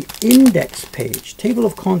 It's the index page, table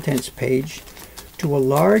of contents page to a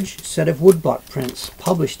large set of woodblock prints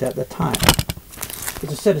published at the time.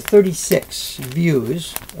 It's a set of 36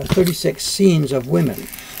 views, 36 scenes of women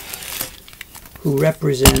who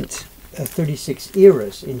represent 36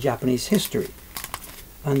 eras in Japanese history.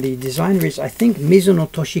 And the designer is, I think, Mizuno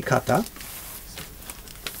Toshikata.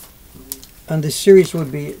 And the series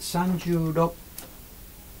would be Sanju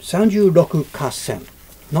Roku Kasen.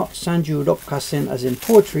 Not Sanju Roku Kasen as in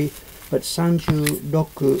poetry, but Sanju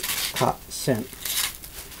Roku Kasen.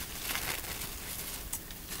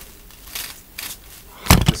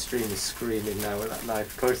 The stream is screaming now with that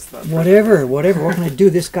knife close to that. Whatever, what can I do?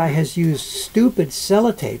 This guy has used stupid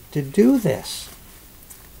sellotape to do this.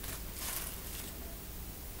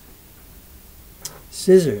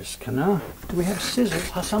 Scissors, kana? Do we have scissors?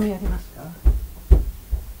 Hasami arimasu ka?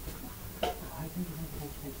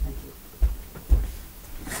 Thank you.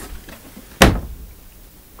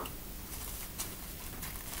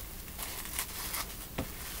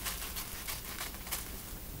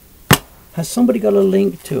 Has somebody got a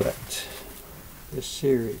link to it? This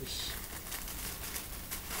series.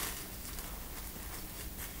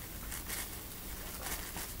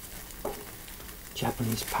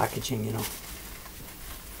 Japanese packaging, you know.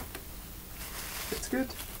 It's good.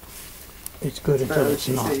 It's good until better it's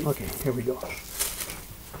than not. PC. Okay, here we go.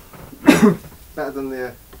 Better than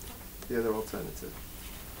the other alternative.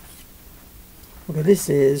 Okay, this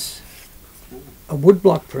is a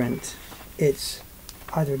woodblock print. It's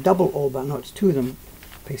either double oba, no, it's two of them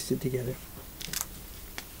pasted together.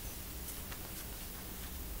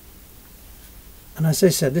 And as I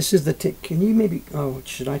said, this is the tip. Can you maybe, oh,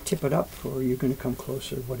 should I tip it up or are you going to come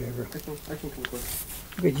closer, whatever? I can come close.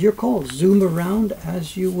 Okay, it's your call. Zoom around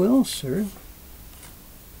as you will, sir.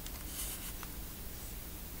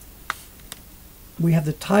 We have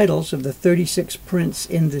the titles of the 36 prints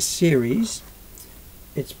in this series.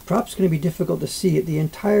 It's perhaps going to be difficult to see it. The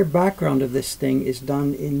entire background of this thing is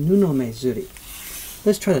done in Nunome Zuri.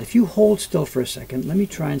 Let's try that. If you hold still for a second, let me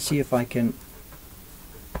try and see if I can...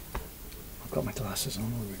 I've got my glasses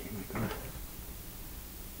on already, my God.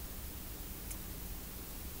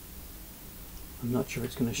 I'm not sure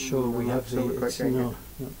it's going to show. We have the... No.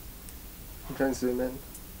 I'm trying to zoom in.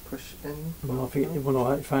 Push in. Well,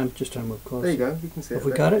 if I'm just trying to move closer. There you go. You can see it. Have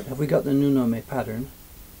we got it? Have we got the Nunome pattern?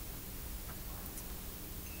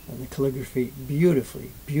 And the calligraphy,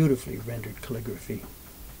 beautifully, beautifully rendered calligraphy.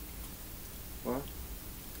 What?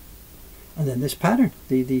 And then this pattern,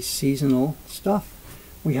 the seasonal stuff.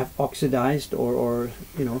 We have oxidized or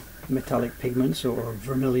you know, metallic pigments or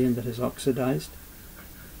vermilion that is oxidized.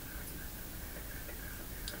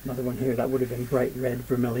 Another one here, that would have been bright red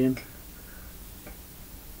vermilion.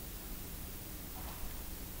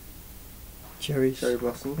 Cherries. Cherry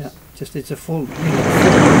blossoms. Yeah, just it's a full, full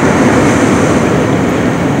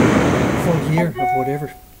year of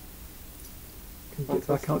whatever. Can you get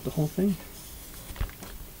back out the whole thing?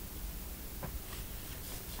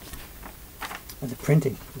 And the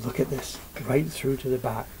printing, look at this, right through to the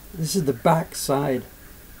back. This is the back side.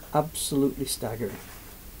 Absolutely staggering.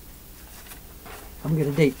 I'm going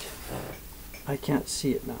to date. I can't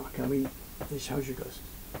see it now. Can we? How's your glasses?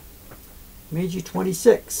 Meiji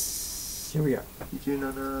 26. Here we are.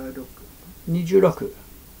 27 26.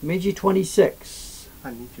 Meiji 26. あ、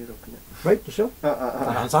26ね。 Right, the show?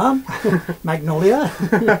 あ、 Taran-san. Magnolia.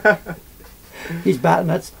 He's batting.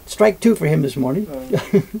 That's strike 2 for him this morning.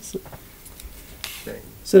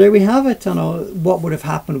 So there we have it. What would have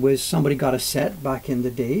happened was somebody got a set back in the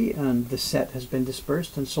day, and the set has been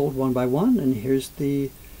dispersed and sold one by one. And here's the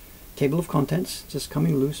table of contents just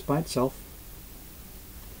coming loose by itself.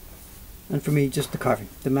 And for me, just the carving,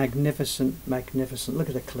 the magnificent, magnificent. Look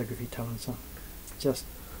at the calligraphy, Taran-san. Just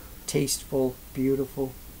tasteful,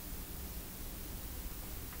 beautiful.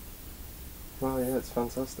 Wow, yeah, it's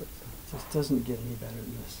fantastic. Just doesn't get any better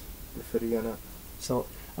than this. The furigana. So,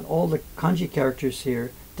 and all the kanji characters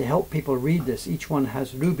here, to help people read this, each one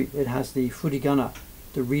has ruby. It has the furigana,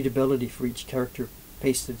 the readability for each character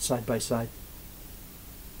pasted side by side.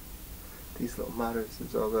 These little matters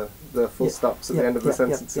as well, the full stops at the end of the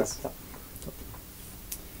sentences.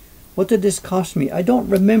 What did this cost me? I don't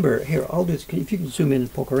remember. Here, I'll do this. If you can zoom in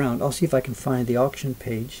and poke around, I'll see if I can find the auction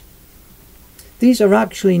page. These are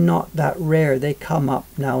actually not that rare. They come up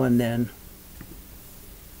now and then.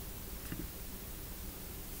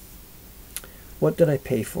 What did I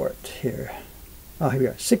pay for it here? Oh, here we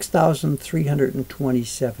are.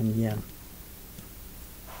 6,327 yen.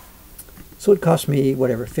 So it cost me,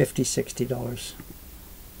 whatever, $50, $60.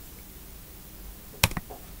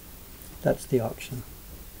 That's the auction.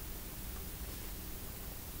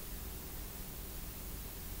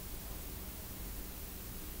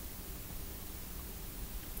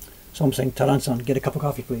 So I'm saying, Taran-san, get a cup of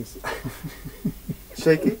coffee, please.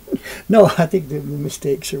 Shaky? No, I think the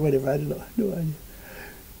mistakes or whatever. I don't know. No idea.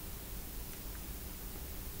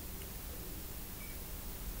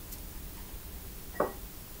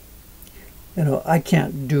 You know, I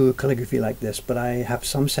can't do calligraphy like this, but I have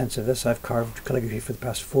some sense of this. I've carved calligraphy for the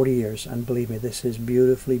past 40 years, and believe me, this is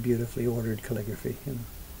beautifully, beautifully ordered calligraphy. You know,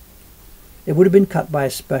 it would have been cut by a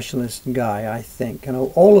specialist guy, I think. You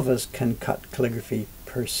know, all of us can cut calligraphy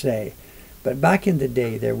per se, but back in the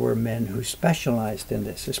day, there were men who specialized in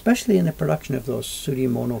this, especially in the production of those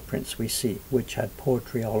surimono prints we see, which had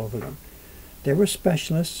poetry all over them. There were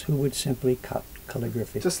specialists who would simply cut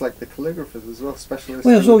calligraphy. Just like the calligraphers as well, specialists.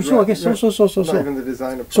 Well, I guess so. Not even the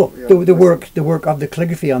designer. So the work of the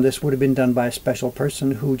calligraphy on this would have been done by a special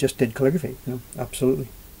person who just did calligraphy. You know, absolutely.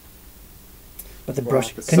 But the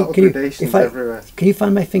brush. Can you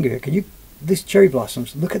find my finger here? Can you? These cherry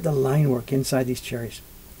blossoms. Look at the line work inside these cherries.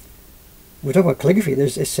 We're talking about calligraphy.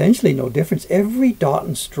 There's essentially no difference. Every dot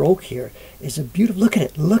and stroke here is a beautiful. Look at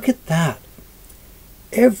it. Look at that.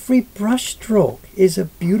 Every brush stroke is a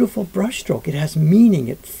beautiful brush stroke. It has meaning,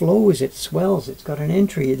 it flows, it swells, it's got an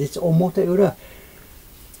entry, it's omoteura.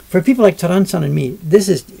 For people like Taran-san and me, this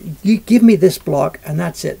is, you give me this block and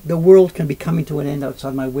that's it. The world can be coming to an end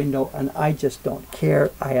outside my window and I just don't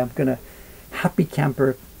care. I am going to happy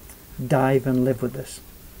camper dive and live with this.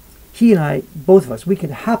 He and I, both of us, we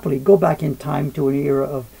could happily go back in time to an era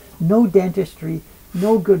of no dentistry,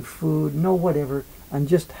 no good food, no whatever, and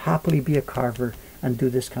just happily be a carver and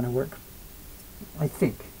do this kind of work. I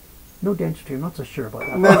think. No dentistry, I'm not so sure about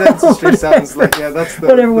that. No dentistry sounds like, yeah, that's the,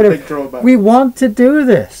 the big drawback. We want to do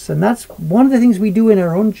this, and that's one of the things we do in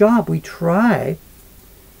our own job. We try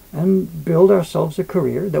and build ourselves a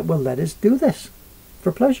career that will let us do this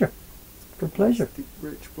for pleasure. For pleasure. Deep,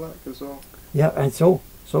 rich black as well. Yeah, and so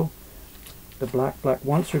the black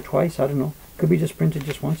once or twice, I don't know. Could be just printed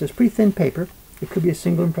just once. It's pretty thin paper. It could be a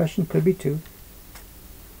single impression, could be two.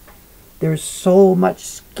 There's so much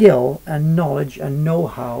skill and knowledge and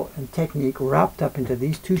know-how and technique wrapped up into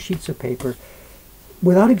these 2 sheets of paper.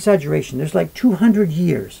 Without exaggeration, there's like 200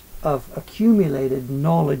 years of accumulated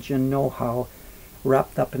knowledge and know-how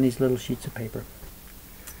wrapped up in these little sheets of paper.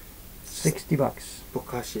 $60.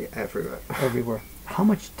 Bokashi everywhere. Everywhere. How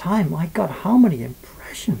much time? My God, how many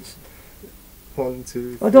impressions? 1,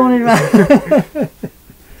 2, 3. Oh, don't even.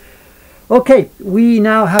 Okay, we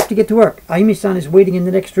now have to get to work. Ayumi-san is waiting in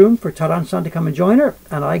the next room for Taran-san to come and join her,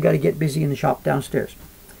 and I got to get busy in the shop downstairs.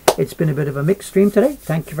 It's been a bit of a mixed stream today.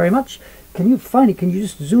 Thank you very much. Can you find it? Can you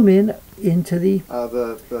just zoom in into the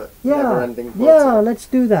never-ending photo? Yeah, let's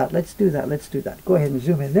do that. Let's do that. Go ahead and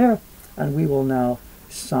zoom in there, and we will now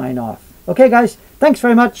sign off. Okay, guys, thanks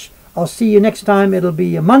very much. I'll see you next time. It'll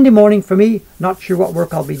be a Monday morning for me. Not sure what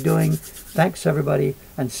work I'll be doing. Thanks, everybody,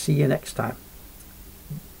 and see you next time.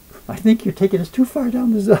 I think you're taking us too far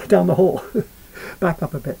down the hole. Back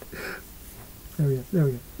up a bit. There we go. There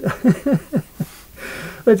we go.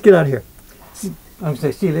 Let's get out of here. I'm going to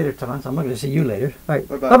say see you later, Thomas. I'm not going to see you later. All right.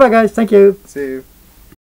 Bye-bye. Bye-bye, guys. Thank you. See you.